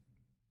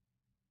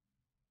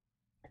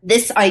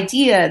this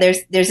idea,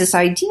 there's this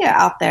idea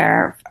out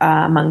there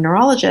among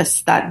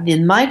neurologists that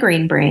the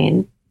migraine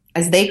brain,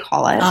 as they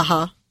call it,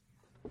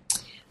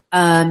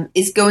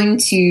 is going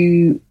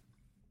to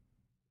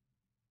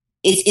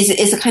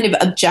is a kind of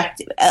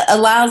objective,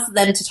 allows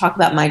them to talk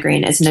about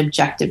migraine as an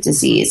objective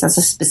disease, as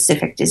a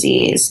specific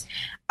disease,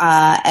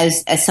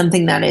 as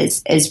something that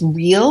is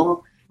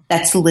real,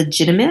 that's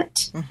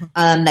legitimate,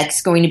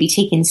 that's going to be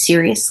taken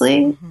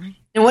seriously.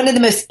 And one of the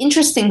most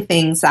interesting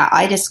things that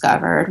I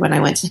discovered when I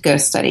went to go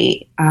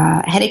study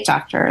headache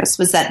doctors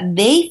was that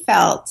they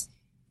felt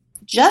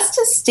just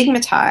as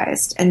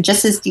stigmatized and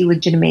just as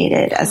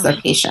delegitimated as their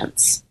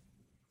patients.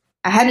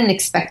 I hadn't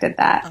expected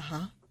that.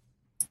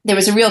 There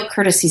was a real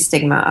courtesy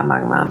stigma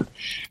among them.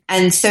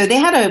 And so they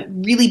had a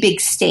really big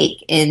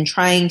stake in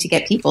trying to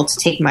get people to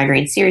take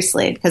migraine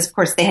seriously because, of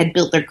course, they had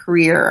built their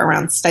career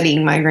around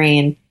studying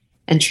migraine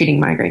and treating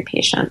migraine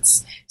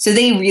patients. So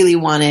they really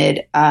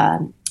wanted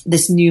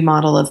this new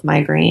model of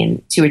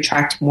migraine to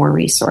attract more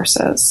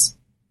resources.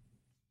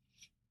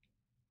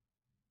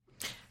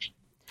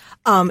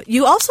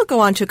 You also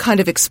go on to kind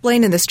of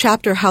explain in this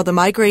chapter how the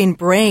migraine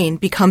brain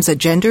becomes a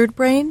gendered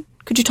brain.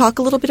 Could you talk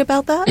a little bit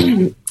about that?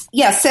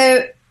 Yeah.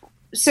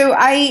 So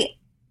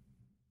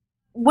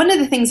one of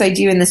the things I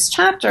do in this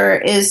chapter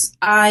is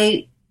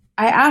I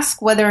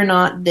ask whether or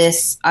not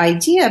this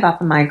idea about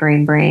the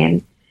migraine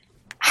brain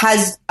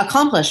has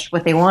accomplished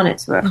what they want it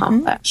to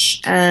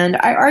accomplish. And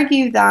I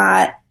argue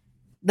that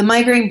the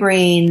migraine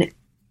brain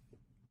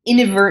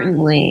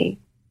inadvertently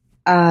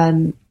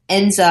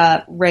ends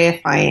up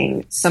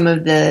reifying some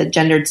of the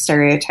gendered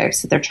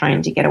stereotypes that they're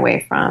trying to get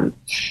away from.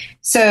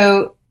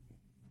 So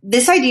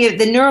this idea,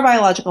 the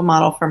neurobiological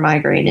model for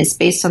migraine is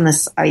based on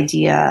this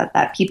idea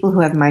that people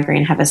who have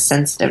migraine have a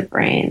sensitive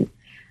brain.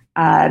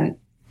 And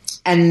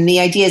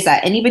the idea is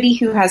that anybody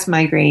who has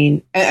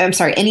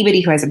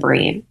anybody who has a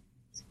brain,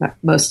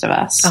 most of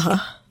us,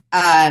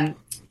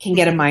 can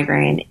get a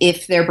migraine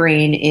if their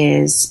brain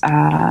is,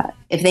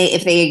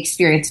 if they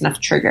experience enough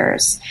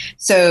triggers.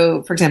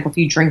 So, for example, if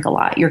you drink a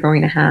lot, you're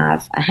going to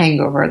have a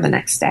hangover the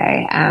next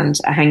day, and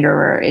a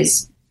hangover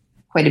is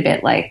quite a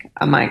bit like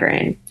a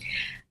migraine.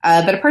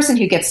 But a person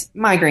who gets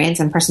migraines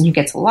and a person who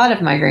gets a lot of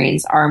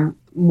migraines are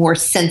more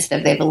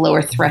sensitive. They have a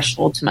lower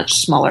threshold to much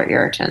smaller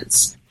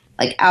irritants,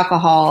 like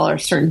alcohol or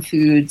certain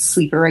foods,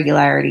 sleep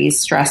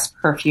irregularities, stress,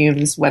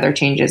 perfumes, weather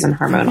changes, and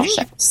hormonal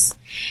shifts.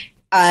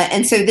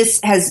 And so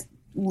this has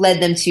led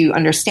them to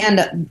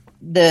understand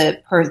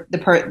the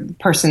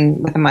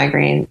person with a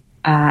migraine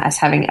as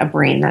having a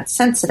brain that's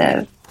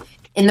sensitive.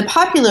 In the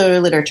popular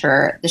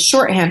literature, the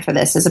shorthand for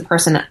this is a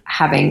person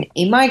having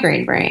a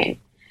migraine brain.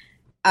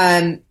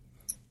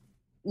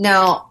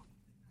 Now,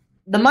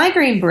 the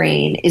migraine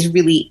brain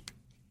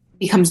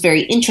becomes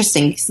very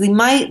interesting because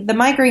the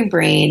migraine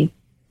brain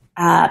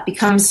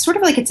becomes sort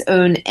of like its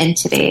own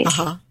entity.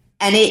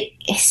 And it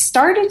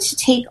started to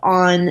take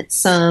on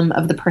some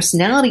of the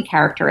personality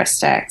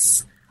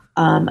characteristics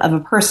of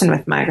a person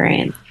with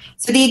migraine.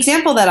 So the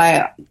example that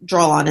I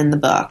draw on in the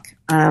book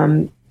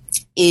comes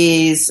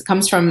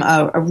from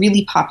a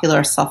really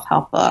popular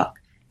self-help book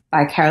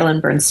by Carolyn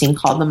Bernstein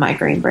called The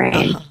Migraine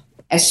Brain.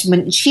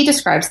 When she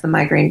describes the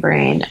migraine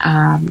brain,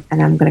 and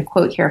I'm going to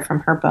quote here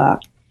from her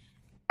book,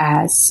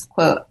 as,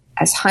 quote,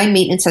 as high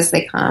maintenance as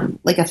they come,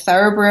 like a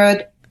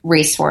thoroughbred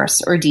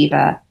racehorse or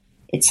diva,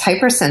 it's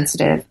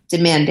hypersensitive,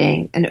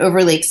 demanding, and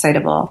overly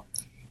excitable.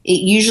 It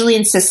usually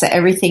insists that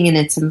everything in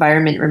its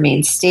environment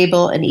remains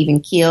stable and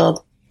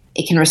even-keeled.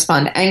 It can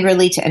respond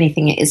angrily to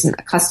anything it isn't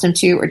accustomed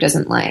to or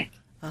doesn't like.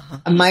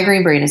 A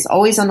migraine brain is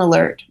always on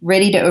alert,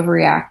 ready to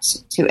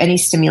overreact to any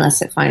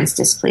stimulus it finds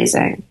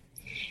displeasing.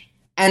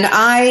 And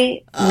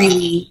I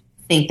really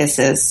think this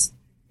is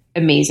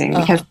amazing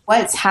because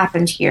what's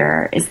happened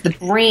here is the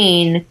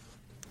brain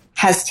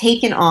has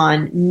taken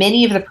on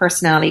many of the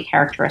personality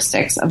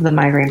characteristics of the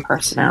migraine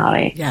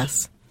personality.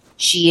 Yes.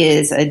 She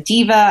is a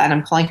diva, and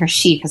I'm calling her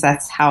she because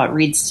that's how it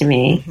reads to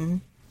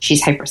me.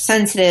 She's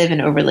hypersensitive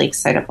and overly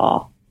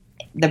excitable.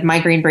 The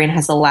migraine brain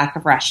has a lack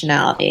of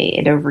rationality.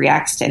 It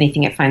overreacts to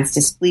anything it finds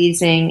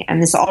displeasing,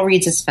 and this all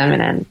reads as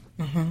feminine.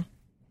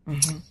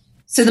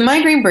 So the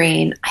migraine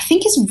brain, I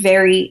think, is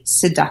very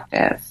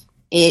seductive.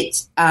 It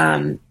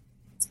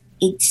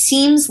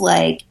seems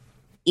like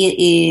it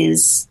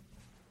is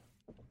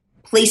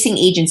placing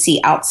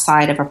agency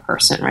outside of a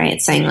person, right?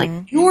 It's saying,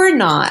 like, you're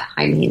not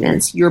high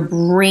maintenance. Your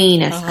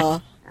brain is high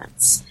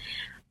maintenance.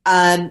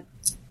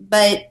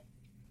 But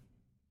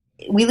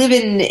we live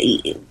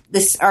in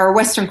this, our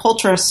Western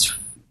culture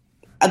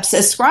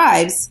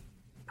ascribes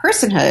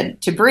personhood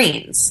to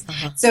brains.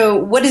 So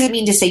what does it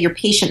mean to say your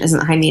patient isn't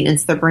high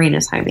maintenance, their brain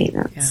is high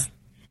maintenance? Yeah.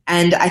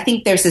 And I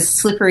think there's a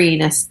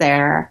slipperiness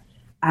there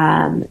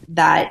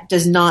that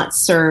does not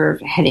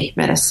serve headache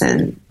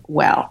medicine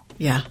well.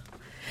 Yeah.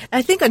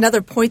 I think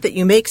another point that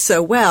you make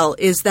so well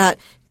is that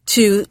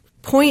to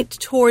point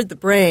toward the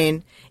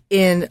brain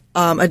in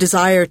a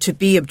desire to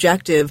be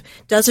objective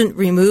doesn't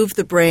remove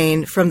the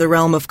brain from the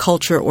realm of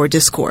culture or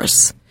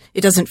discourse.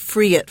 It doesn't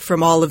free it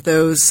from all of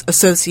those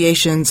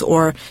associations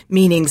or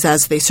meanings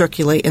as they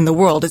circulate in the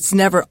world. It's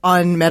never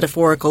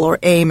unmetaphorical or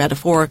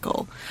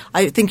ametaphorical.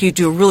 I think you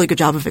do a really good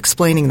job of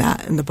explaining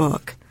that in the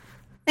book.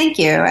 Thank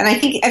you. And I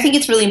think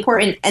it's really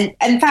important. And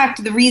in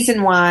fact, the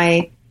reason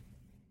why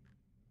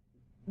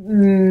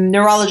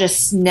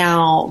neurologists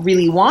now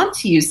really want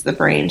to use the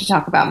brain to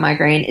talk about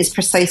migraine is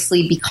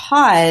precisely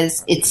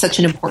because it's such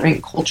an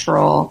important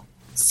cultural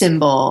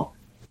symbol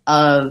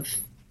of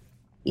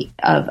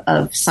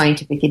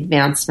scientific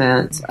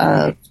advancement,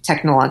 of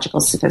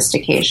technological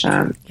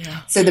sophistication.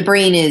 Yeah. So the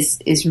brain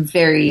is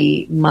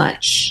very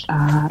much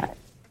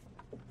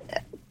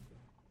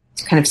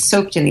kind of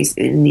soaked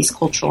in these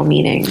cultural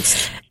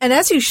meanings. And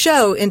as you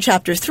show in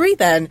Chapter 3,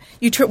 then,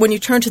 when you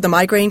turn to the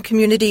migraine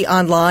community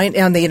online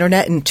on the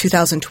Internet in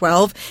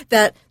 2012,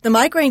 that the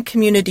migraine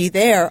community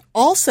there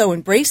also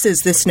embraces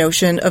this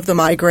notion of the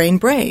migraine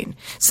brain.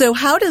 So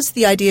how does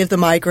the idea of the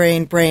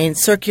migraine brain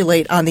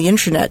circulate on the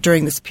Internet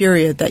during this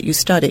period that you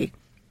study?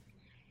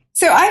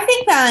 So I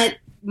think that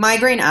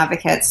migraine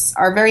advocates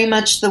are very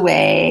much the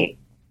way,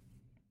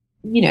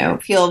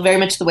 feel very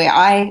much the way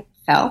I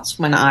felt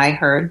when I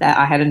heard that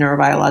I had a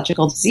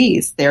neurobiological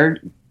disease. They're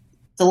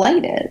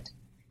delighted.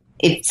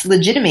 It's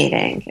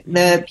legitimating.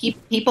 The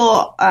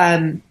people,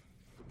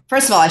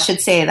 first of all, I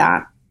should say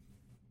that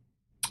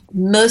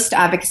most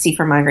advocacy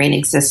for migraine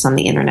exists on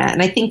the Internet,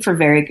 and I think for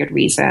very good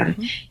reason.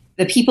 Mm-hmm.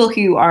 The people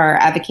who are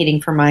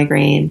advocating for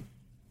migraine,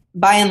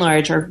 by and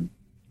large, are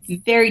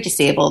very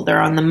disabled.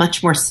 They're on the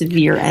much more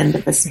severe end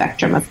of the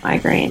spectrum of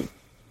migraine.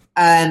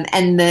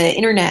 And the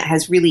Internet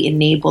has really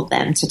enabled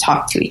them to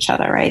talk to each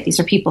other, right? These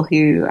are people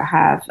who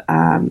have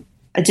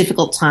a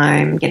difficult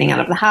time getting out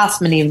of the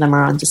house. Many of them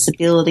are on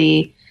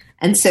disability.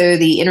 And so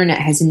the Internet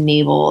has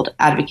enabled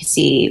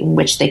advocacy in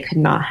which they could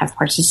not have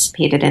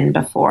participated in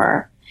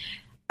before.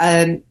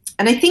 And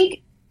I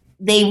think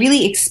they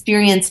really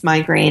experience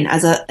migraine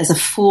as a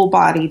full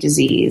body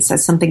disease,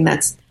 as something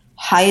that's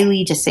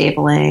highly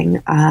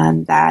disabling,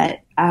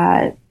 that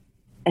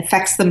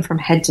affects them from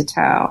head to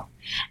toe.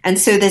 And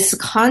so this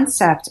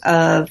concept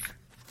of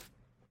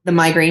the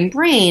migraine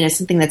brain as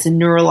something that's a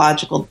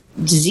neurological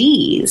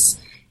disease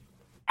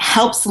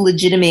helps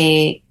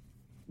legitimate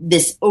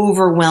this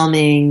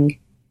overwhelming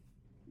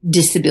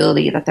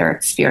disability that they're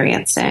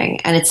experiencing.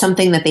 And it's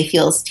something that they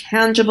feel is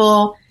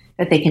tangible,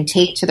 that they can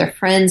take to their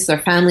friends, their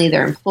family,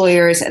 their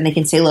employers, and they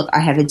can say, look, I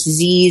have a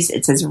disease.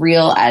 It's as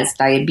real as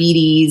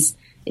diabetes.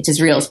 It's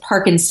as real as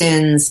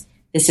Parkinson's.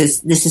 This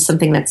is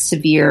something that's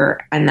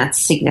severe and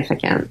that's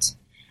significant.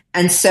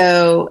 And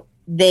so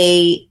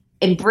they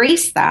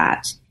embrace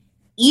that,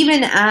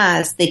 even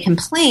as they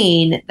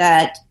complain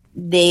that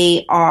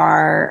they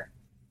are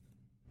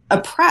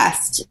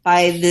oppressed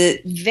by the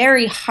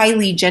very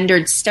highly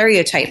gendered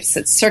stereotypes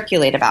that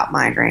circulate about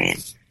migraine,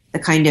 the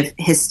kind of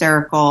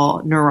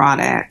hysterical,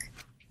 neurotic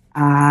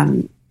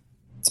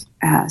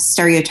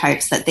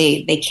stereotypes that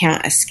they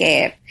can't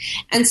escape.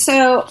 And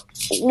so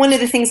one of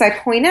the things I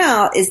point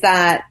out is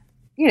that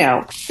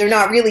they're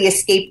not really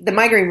the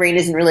migraine brain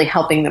isn't really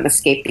helping them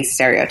escape these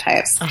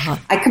stereotypes. Uh-huh.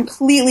 I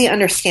completely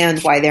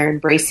understand why they're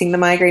embracing the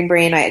migraine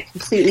brain. I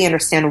completely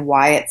understand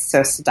why it's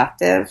so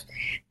seductive.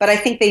 But I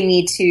think they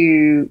need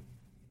to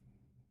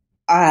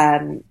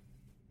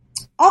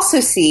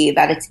also see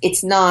that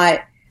it's not,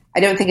 I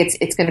don't think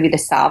it's going to be the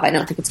salve. I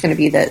don't think it's going to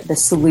be the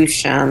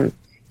solution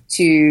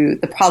to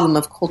the problem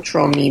of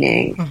cultural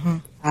meaning mm-hmm.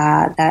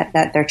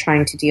 That they're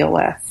trying to deal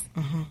with.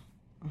 Mm-hmm.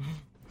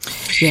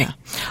 Mm-hmm.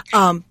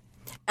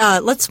 Yeah.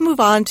 Let's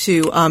move on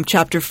to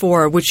Chapter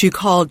 4, which you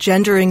call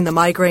Gendering the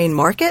Migraine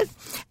Market.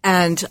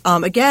 And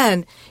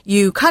again,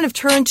 you kind of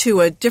turn to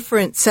a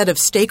different set of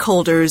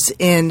stakeholders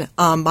in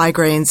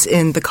migraines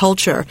in the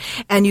culture.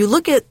 And you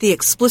look at the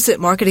explicit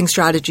marketing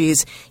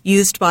strategies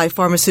used by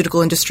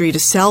pharmaceutical industry to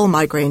sell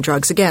migraine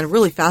drugs. Again, a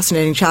really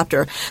fascinating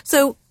chapter.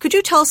 So could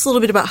you tell us a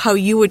little bit about how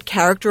you would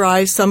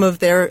characterize some of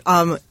their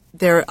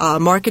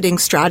marketing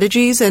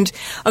strategies, and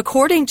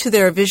according to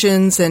their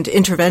visions and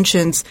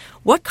interventions,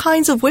 what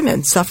kinds of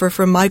women suffer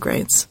from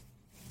migraines?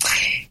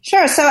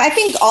 Sure. So I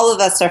think all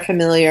of us are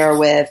familiar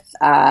with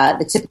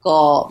the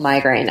typical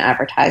migraine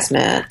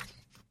advertisement.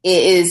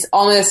 It is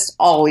almost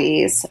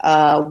always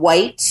a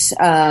white,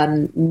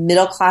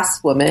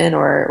 middle-class woman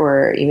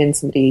or even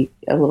somebody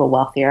a little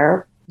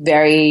wealthier,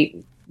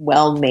 very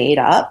well made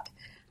up.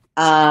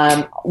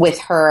 With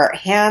her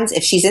hands,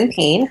 if she's in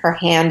pain, her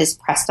hand is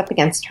pressed up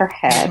against her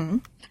head. Mm-hmm.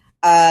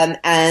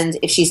 And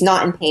if she's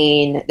not in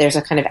pain, there's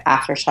a kind of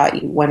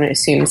aftershot. One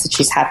assumes that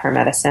she's had her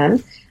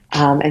medicine.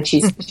 And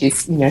she's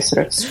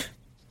sort of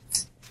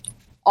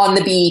on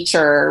the beach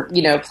or,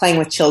 playing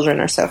with children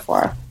or so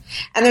forth.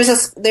 And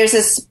there's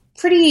this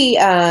pretty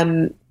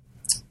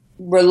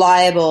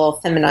reliable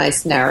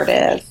feminized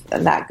narrative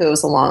that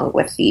goes along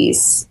with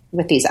these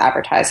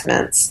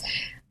advertisements.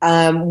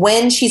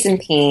 When she's in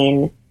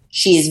pain,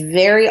 she is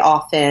very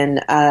often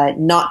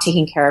not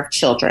taking care of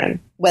children,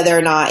 whether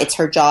or not it's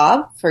her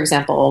job. For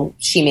example,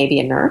 she may be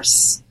a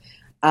nurse,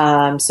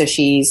 so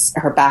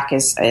her back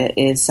is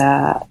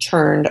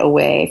turned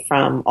away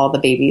from all the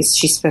babies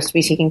she's supposed to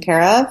be taking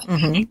care of,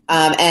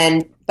 mm-hmm.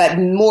 But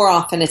more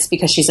often it's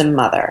because she's a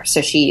mother,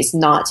 so she's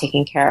not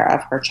taking care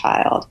of her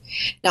child.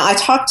 Now, I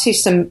talked to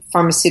some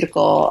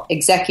pharmaceutical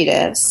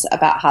executives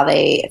about how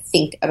they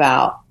think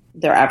about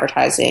their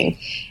advertising,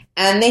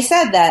 and they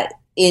said that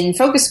in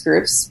focus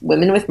groups,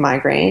 women with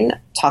migraine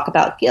talk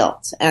about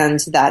guilt,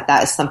 and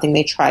that is something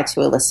they try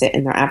to elicit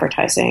in their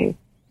advertising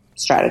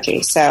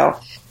strategy. So,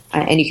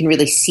 and you can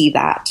really see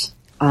that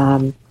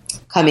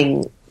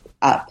coming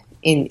up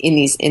in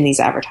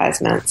these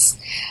advertisements.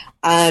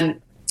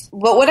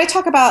 But what I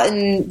talk about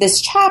in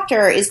this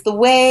chapter is the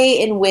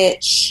way in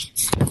which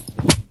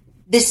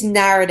this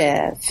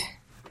narrative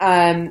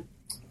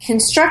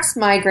constructs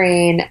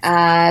migraine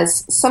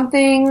as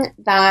something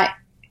that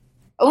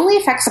only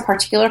affects a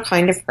particular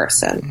kind of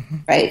person, mm-hmm.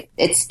 right?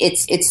 It's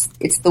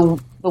the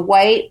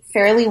white,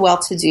 fairly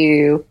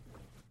well-to-do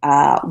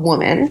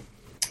woman.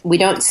 We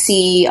don't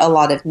see a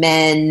lot of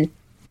men.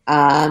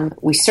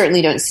 We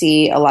certainly don't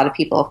see a lot of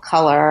people of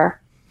color.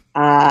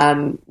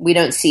 We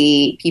don't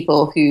see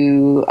people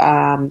who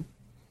are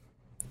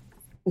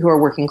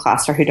working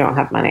class or who don't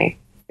have money.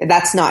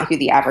 That's not who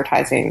the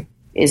advertising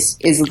is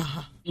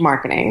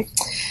marketing.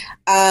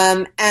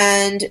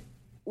 And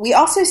we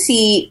also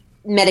see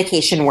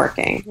medication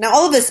working. Now,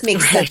 all of this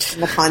makes sense in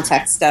the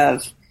context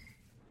of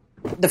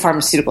the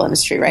pharmaceutical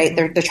industry, right?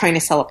 They're trying to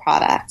sell a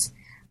product.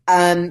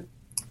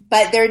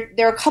 But there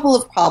are a couple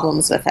of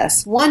problems with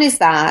this. One is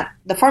that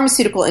the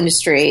pharmaceutical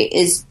industry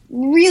is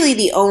really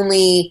the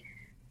only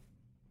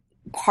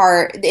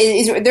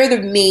they're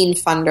the main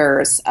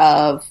funders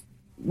of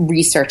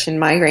research in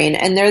migraine,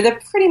 and they're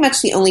pretty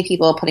much the only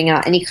people putting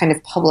out any kind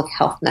of public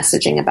health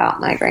messaging about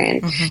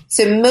migraine. Mm-hmm.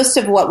 So most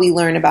of what we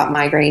learn about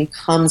migraine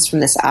comes from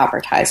this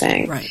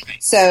advertising. Right.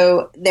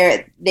 So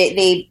they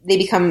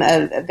become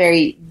a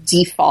very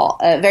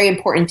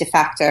important de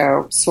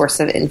facto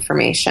source of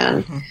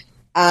information.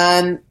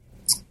 Mm-hmm.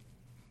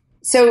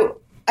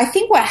 So I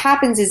think what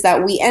happens is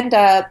that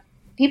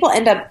people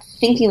end up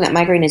thinking that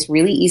migraine is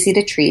really easy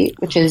to treat,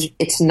 which is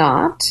it's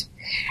not.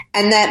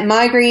 And that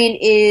migraine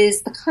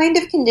is the kind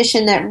of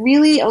condition that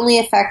really only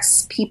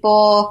affects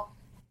people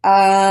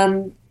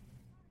in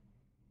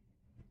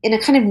a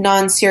kind of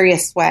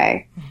non-serious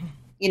way,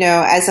 mm-hmm.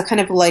 As a kind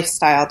of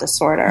lifestyle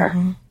disorder.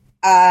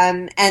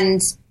 Mm-hmm.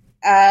 And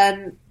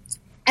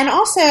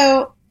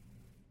also,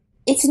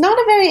 it's not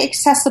a very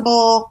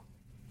accessible,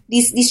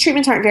 these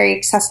treatments aren't very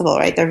accessible,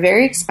 right? They're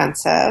very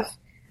expensive.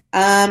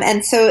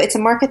 And so it's a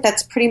market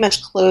that's pretty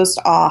much closed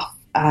off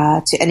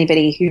to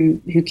anybody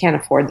who can't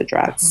afford the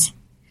drugs.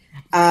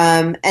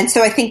 And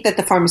so I think that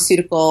the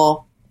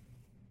pharmaceutical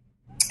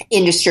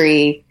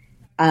industry,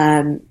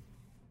 in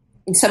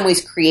some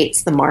ways,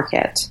 creates the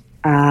market,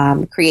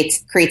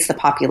 creates the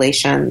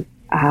population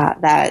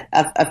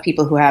of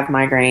people who have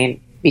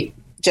migraine,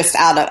 just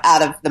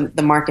out of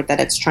the market that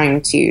it's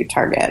trying to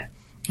target.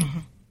 Mm-hmm.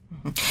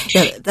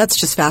 Yeah, that's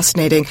just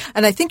fascinating.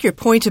 And I think your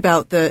point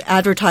about the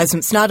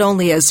advertisements not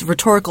only as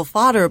rhetorical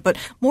fodder, but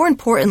more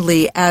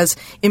importantly as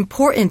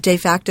important de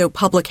facto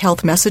public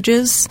health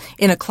messages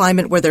in a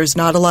climate where there's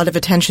not a lot of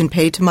attention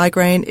paid to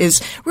migraine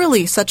is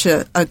really such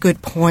a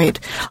good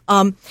point.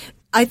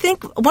 I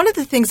think one of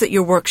the things that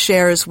your work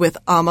shares with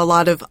a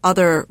lot of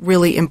other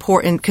really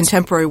important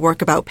contemporary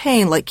work about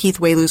pain, like Keith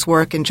Waylu's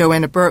work and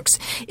Joanna Burke's,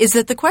 is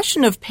that the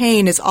question of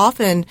pain is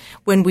often,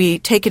 when we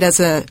take it as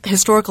a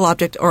historical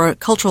object or a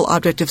cultural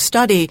object of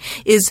study,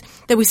 is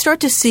that we start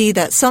to see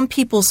that some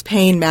people's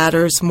pain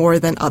matters more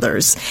than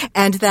others.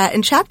 And that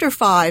in Chapter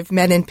 5,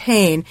 Men in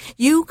Pain,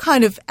 you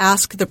kind of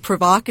ask the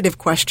provocative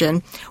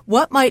question,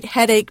 what might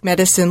headache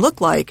medicine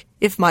look like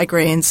if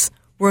migraines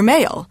were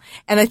male?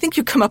 And I think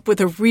you come up with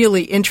a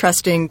really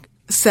interesting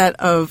set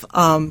of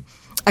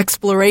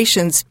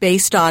explorations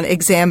based on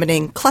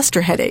examining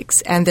cluster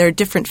headaches and their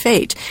different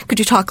fate. Could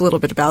you talk a little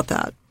bit about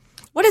that?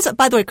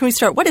 By the way, can we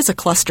start? What is a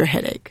cluster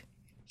headache?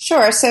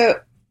 Sure. So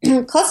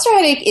cluster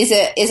headache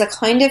is a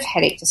kind of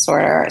headache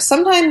disorder.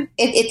 Sometimes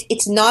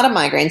it's not a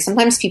migraine.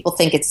 Sometimes people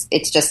think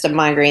it's just a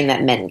migraine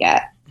that men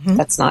get. Mm-hmm.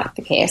 That's not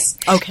the case.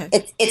 Okay.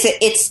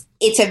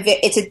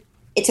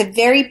 It's a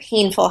very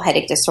painful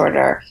headache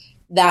disorder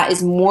that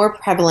is more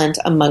prevalent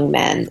among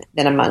men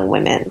than among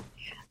women.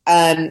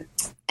 And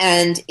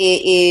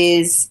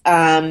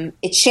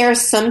it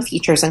shares some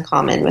features in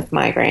common with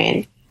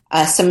migraine.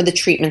 Some of the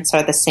treatments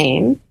are the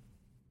same.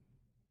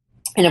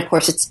 And of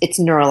course, it's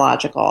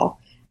neurological.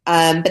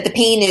 But the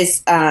pain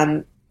is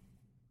a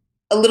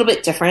little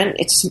bit different.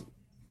 It's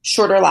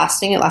shorter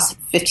lasting. It lasts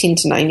 15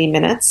 to 90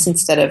 minutes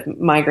instead of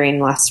migraine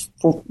lasts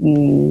 4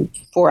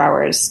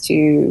 hours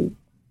to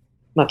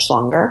much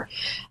longer.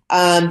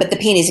 But the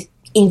pain is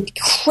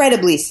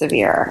incredibly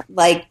severe,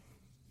 like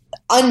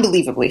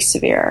unbelievably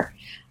severe.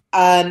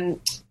 And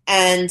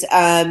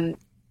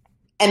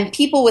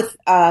people with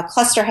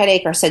cluster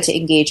headache are said to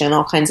engage in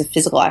all kinds of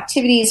physical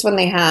activities when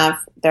they have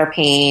their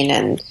pain,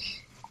 and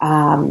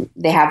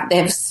they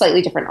have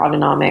slightly different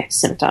autonomic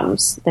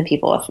symptoms than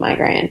people with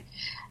migraine.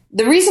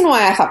 The reason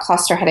why I thought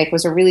cluster headache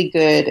was a really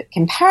good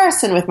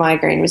comparison with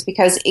migraine was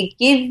because it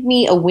gave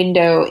me a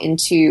window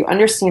into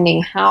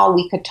understanding how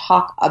we could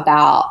talk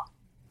about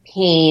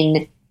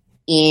pain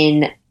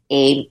in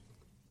a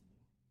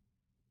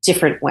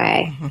different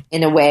way,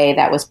 in a way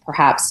that was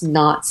perhaps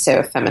not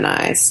so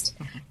feminized.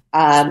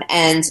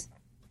 And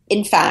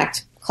in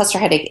fact, cluster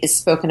headache is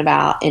spoken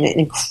about in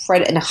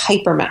in a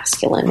hyper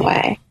masculine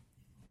way.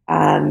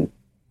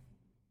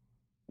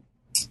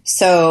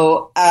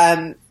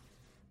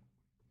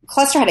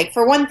 Cluster headache,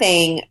 for one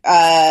thing,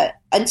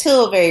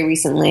 until very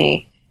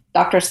recently,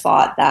 doctors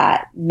thought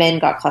that men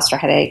got cluster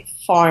headache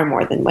far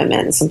more than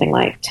women, something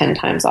like 10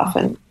 times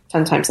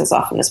as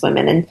often as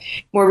women. And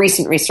more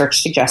recent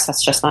research suggests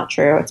that's just not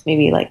true. It's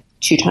maybe like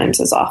 2 times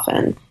as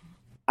often.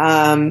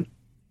 But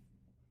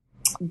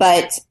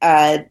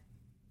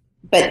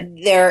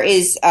there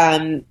is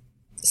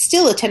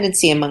still a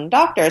tendency among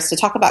doctors to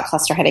talk about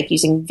cluster headache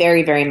using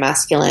very, very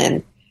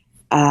masculine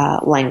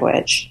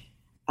language.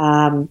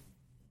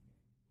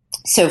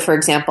 So, for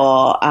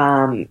example,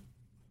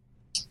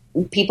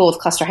 people with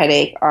cluster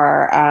headache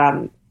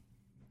are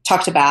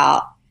talked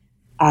about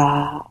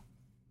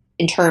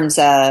in terms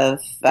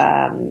of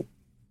for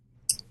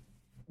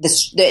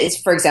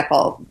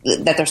example,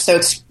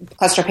 that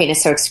cluster pain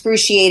is so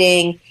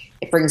excruciating,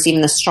 it brings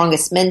even the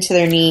strongest men to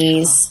their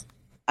knees.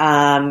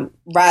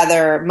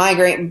 Rather,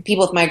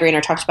 people with migraine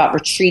are talked about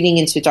retreating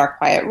into dark,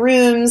 quiet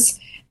rooms,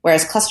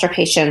 whereas cluster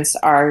patients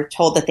are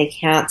told that they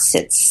can't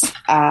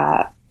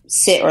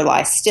sit or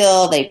lie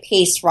still. They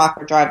pace, rock,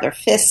 or drive their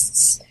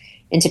fists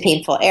into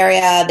painful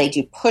area. They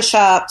do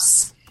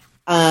push-ups.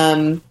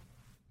 And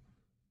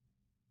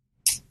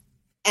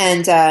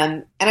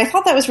I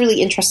thought that was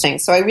really interesting.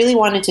 So I really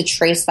wanted to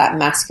trace that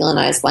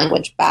masculinized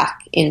language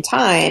back in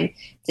time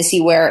to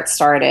see where it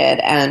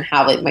started and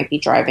how it might be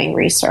driving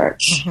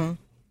research. Mm-hmm.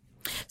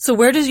 So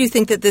where do you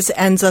think that this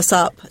ends us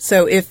up?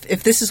 So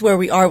if this is where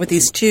we are with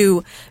these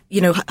two,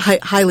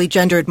 highly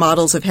gendered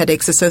models of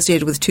headaches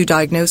associated with 2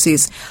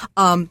 diagnoses,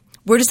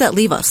 where does that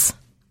leave us?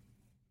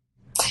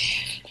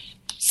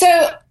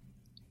 So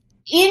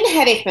in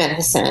headache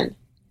medicine,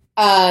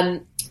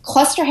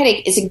 cluster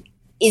headache is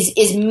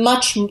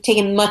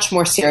taken much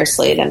more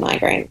seriously than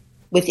migraine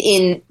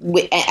and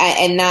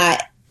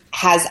that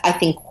has, I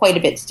think, quite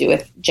a bit to do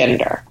with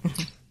gender.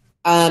 Mm-hmm.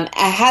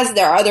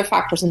 There are other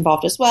factors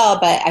involved as well,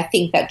 but I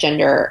think that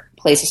gender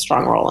plays a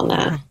strong role in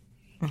that.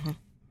 Mm-hmm.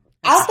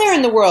 Out there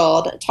in the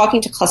world,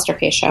 talking to cluster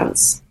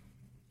patients,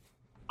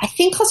 I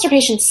think cluster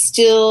patients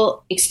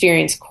still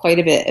experience quite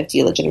a bit of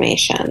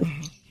delegitimation.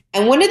 Mm-hmm.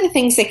 And one of the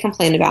things they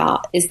complain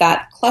about is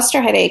that cluster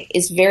headache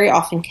is very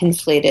often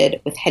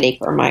conflated with headache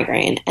or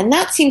migraine, and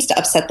that seems to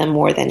upset them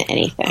more than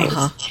anything.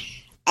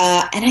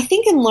 Uh-huh. And I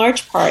think in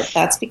large part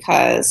that's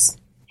because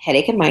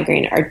headache and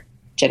migraine are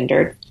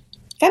gendered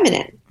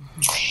feminine.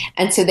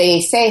 And so they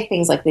say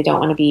things like they don't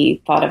want to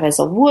be thought of as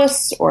a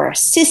wuss or a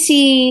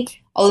sissy,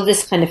 all of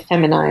this kind of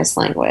feminized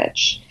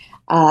language.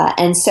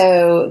 And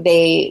so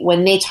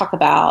when they talk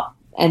about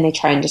and they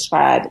try and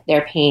describe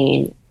their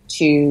pain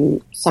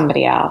to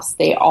somebody else,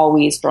 they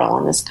always draw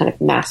on this kind of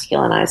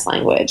masculinized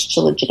language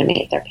to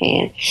legitimate their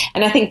pain.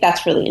 And I think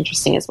that's really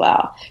interesting as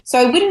well. So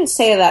I wouldn't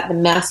say that the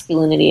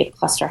masculinity of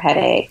cluster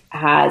headache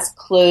has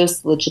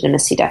closed the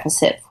legitimacy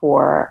deficit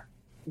for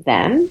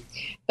them,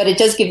 but it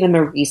does give them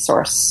a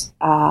resource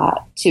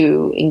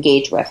to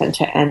engage with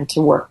and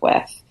to work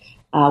with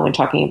when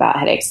talking about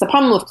headaches. The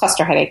problem with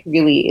cluster headache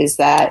really is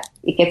that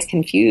it gets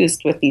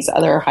confused with these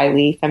other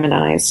highly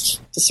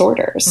feminized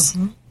disorders.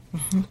 Mm-hmm.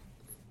 Mm-hmm.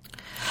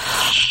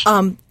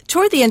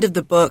 Toward the end of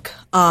the book,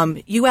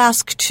 you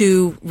ask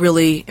 2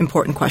 really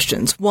important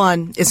questions.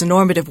 One is a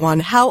normative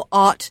one. How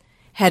ought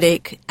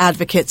headache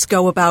advocates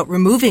go about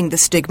removing the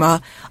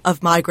stigma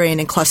of migraine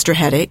and cluster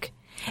headache?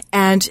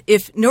 And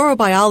if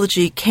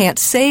neurobiology can't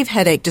save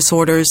headache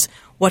disorders,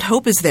 what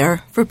hope is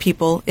there for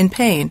people in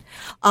pain?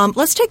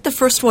 Let's take the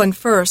first one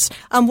first.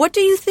 What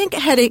do you think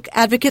headache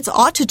advocates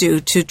ought to do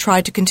to try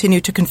to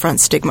continue to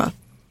confront stigma?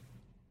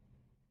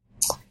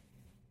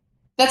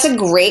 That's a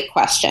great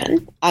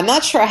question. I'm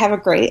not sure I have a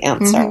great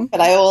answer, but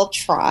I will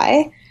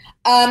try.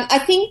 I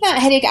think that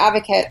headache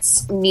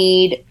advocates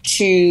need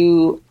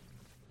to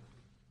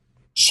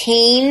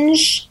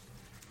change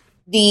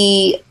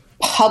the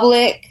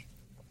public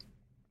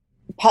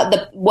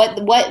what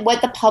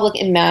the public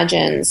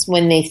imagines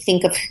when they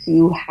think of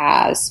who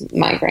has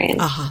migraine.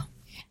 Uh-huh.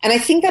 And I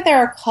think that there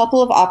are a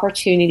couple of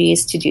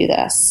opportunities to do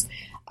this,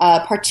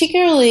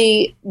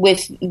 particularly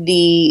with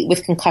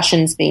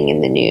concussions being in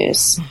the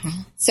news.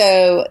 Mm-hmm.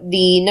 So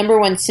the number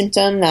one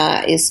symptom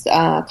that is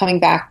coming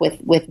back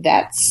with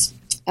vets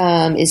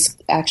is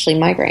actually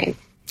migraine.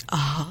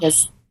 Uh-huh.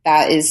 Because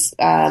that is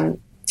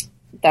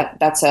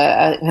that's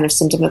a kind of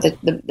symptom of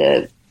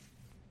the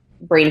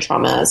brain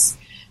traumas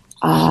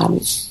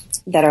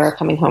that are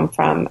coming home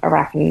from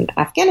Iraq and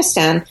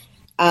Afghanistan.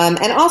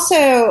 And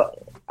also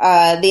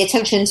the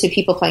attention to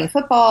people playing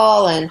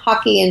football and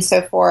hockey and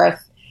so forth,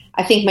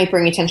 I think might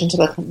bring attention to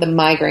the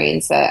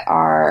migraines that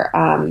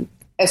are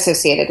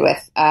associated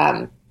with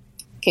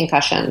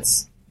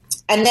concussions.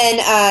 And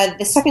then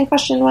the second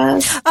question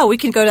was? Oh,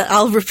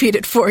 I'll repeat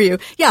it for you.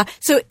 Yeah.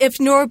 So if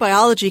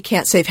neurobiology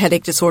can't save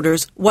headache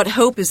disorders, what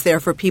hope is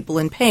there for people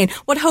in pain?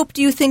 What hope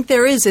do you think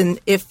there is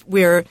if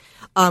we're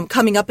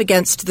coming up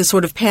against the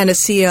sort of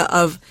panacea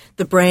of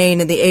the brain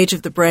and the age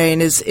of the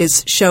brain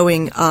is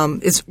showing,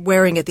 is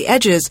wearing at the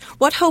edges?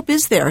 What hope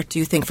is there, do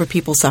you think, for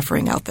people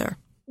suffering out there?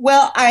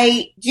 Well,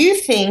 I do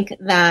think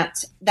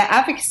that the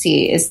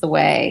advocacy is the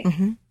way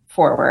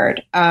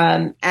forward.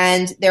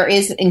 And there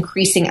is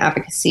increasing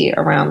advocacy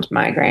around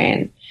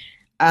migraine.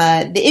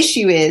 The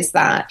issue is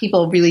that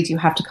people really do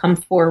have to come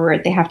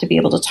forward. They have to be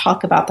able to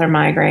talk about their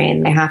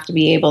migraine. They have to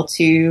be able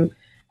to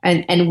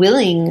and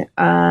willing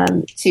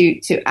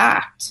to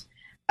act.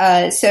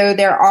 So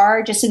there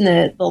are, just in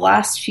the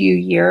last few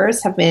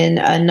years, have been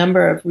a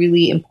number of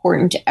really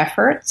important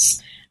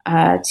efforts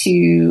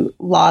to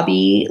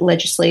lobby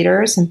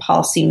legislators and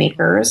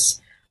policymakers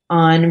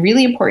on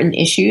really important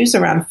issues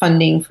around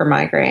funding for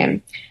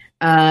migraine,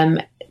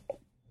 and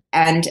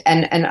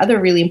other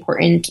really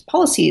important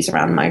policies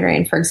around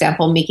migraine. For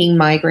example, making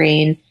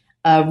migraine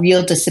a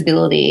real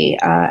disability,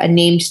 a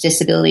named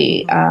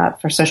disability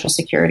for Social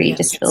Security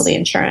disability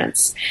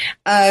insurance,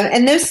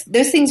 and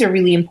those things are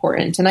really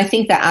important. And I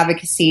think that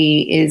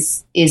advocacy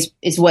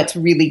is what's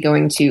really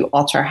going to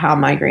alter how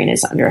migraine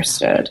is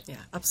understood. Yeah,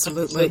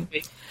 absolutely.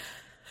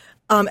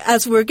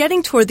 As we're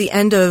getting toward the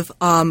end of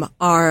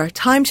our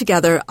time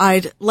together,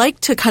 I'd like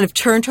to kind of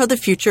turn toward the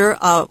future.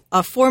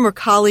 A former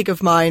colleague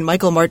of mine,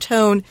 Michael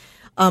Martone,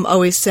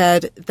 always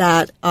said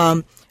that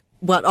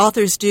what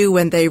authors do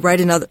when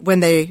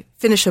they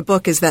finish a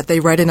book is that they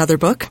write another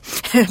book.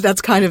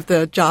 That's kind of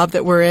the job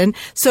that we're in.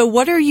 So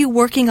what are you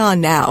working on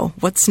now?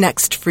 What's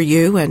next for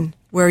you, and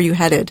where are you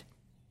headed?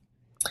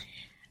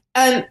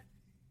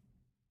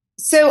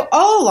 So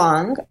all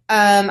along,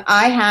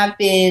 I have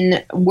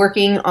been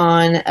working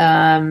on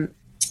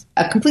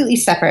a completely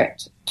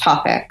separate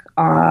topic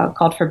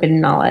called forbidden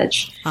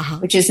knowledge,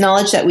 which is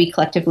knowledge that we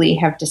collectively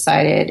have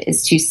decided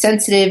is too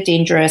sensitive,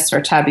 dangerous,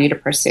 or taboo to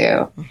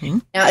pursue.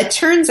 Now, it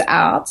turns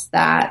out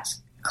that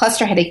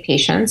cluster headache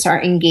patients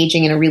are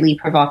engaging in a really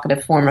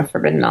provocative form of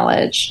forbidden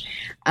knowledge.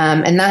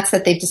 And that's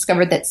that they've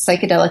discovered that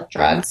psychedelic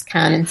drugs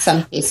can, in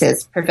some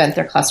cases, prevent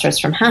their clusters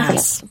from happening.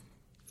 Yes.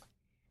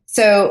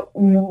 So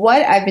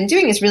what I've been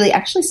doing is really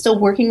actually still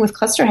working with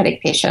cluster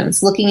headache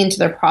patients, looking into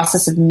their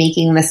process of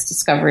making this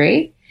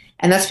discovery.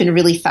 And that's been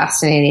really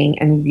fascinating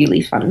and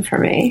really fun for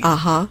me.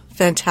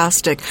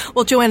 Fantastic.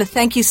 Well, Joanna,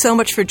 thank you so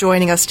much for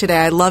joining us today.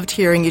 I loved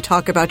hearing you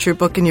talk about your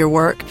book and your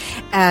work,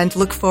 and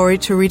look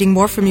forward to reading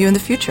more from you in the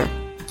future.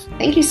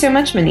 Thank you so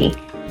much, Monique.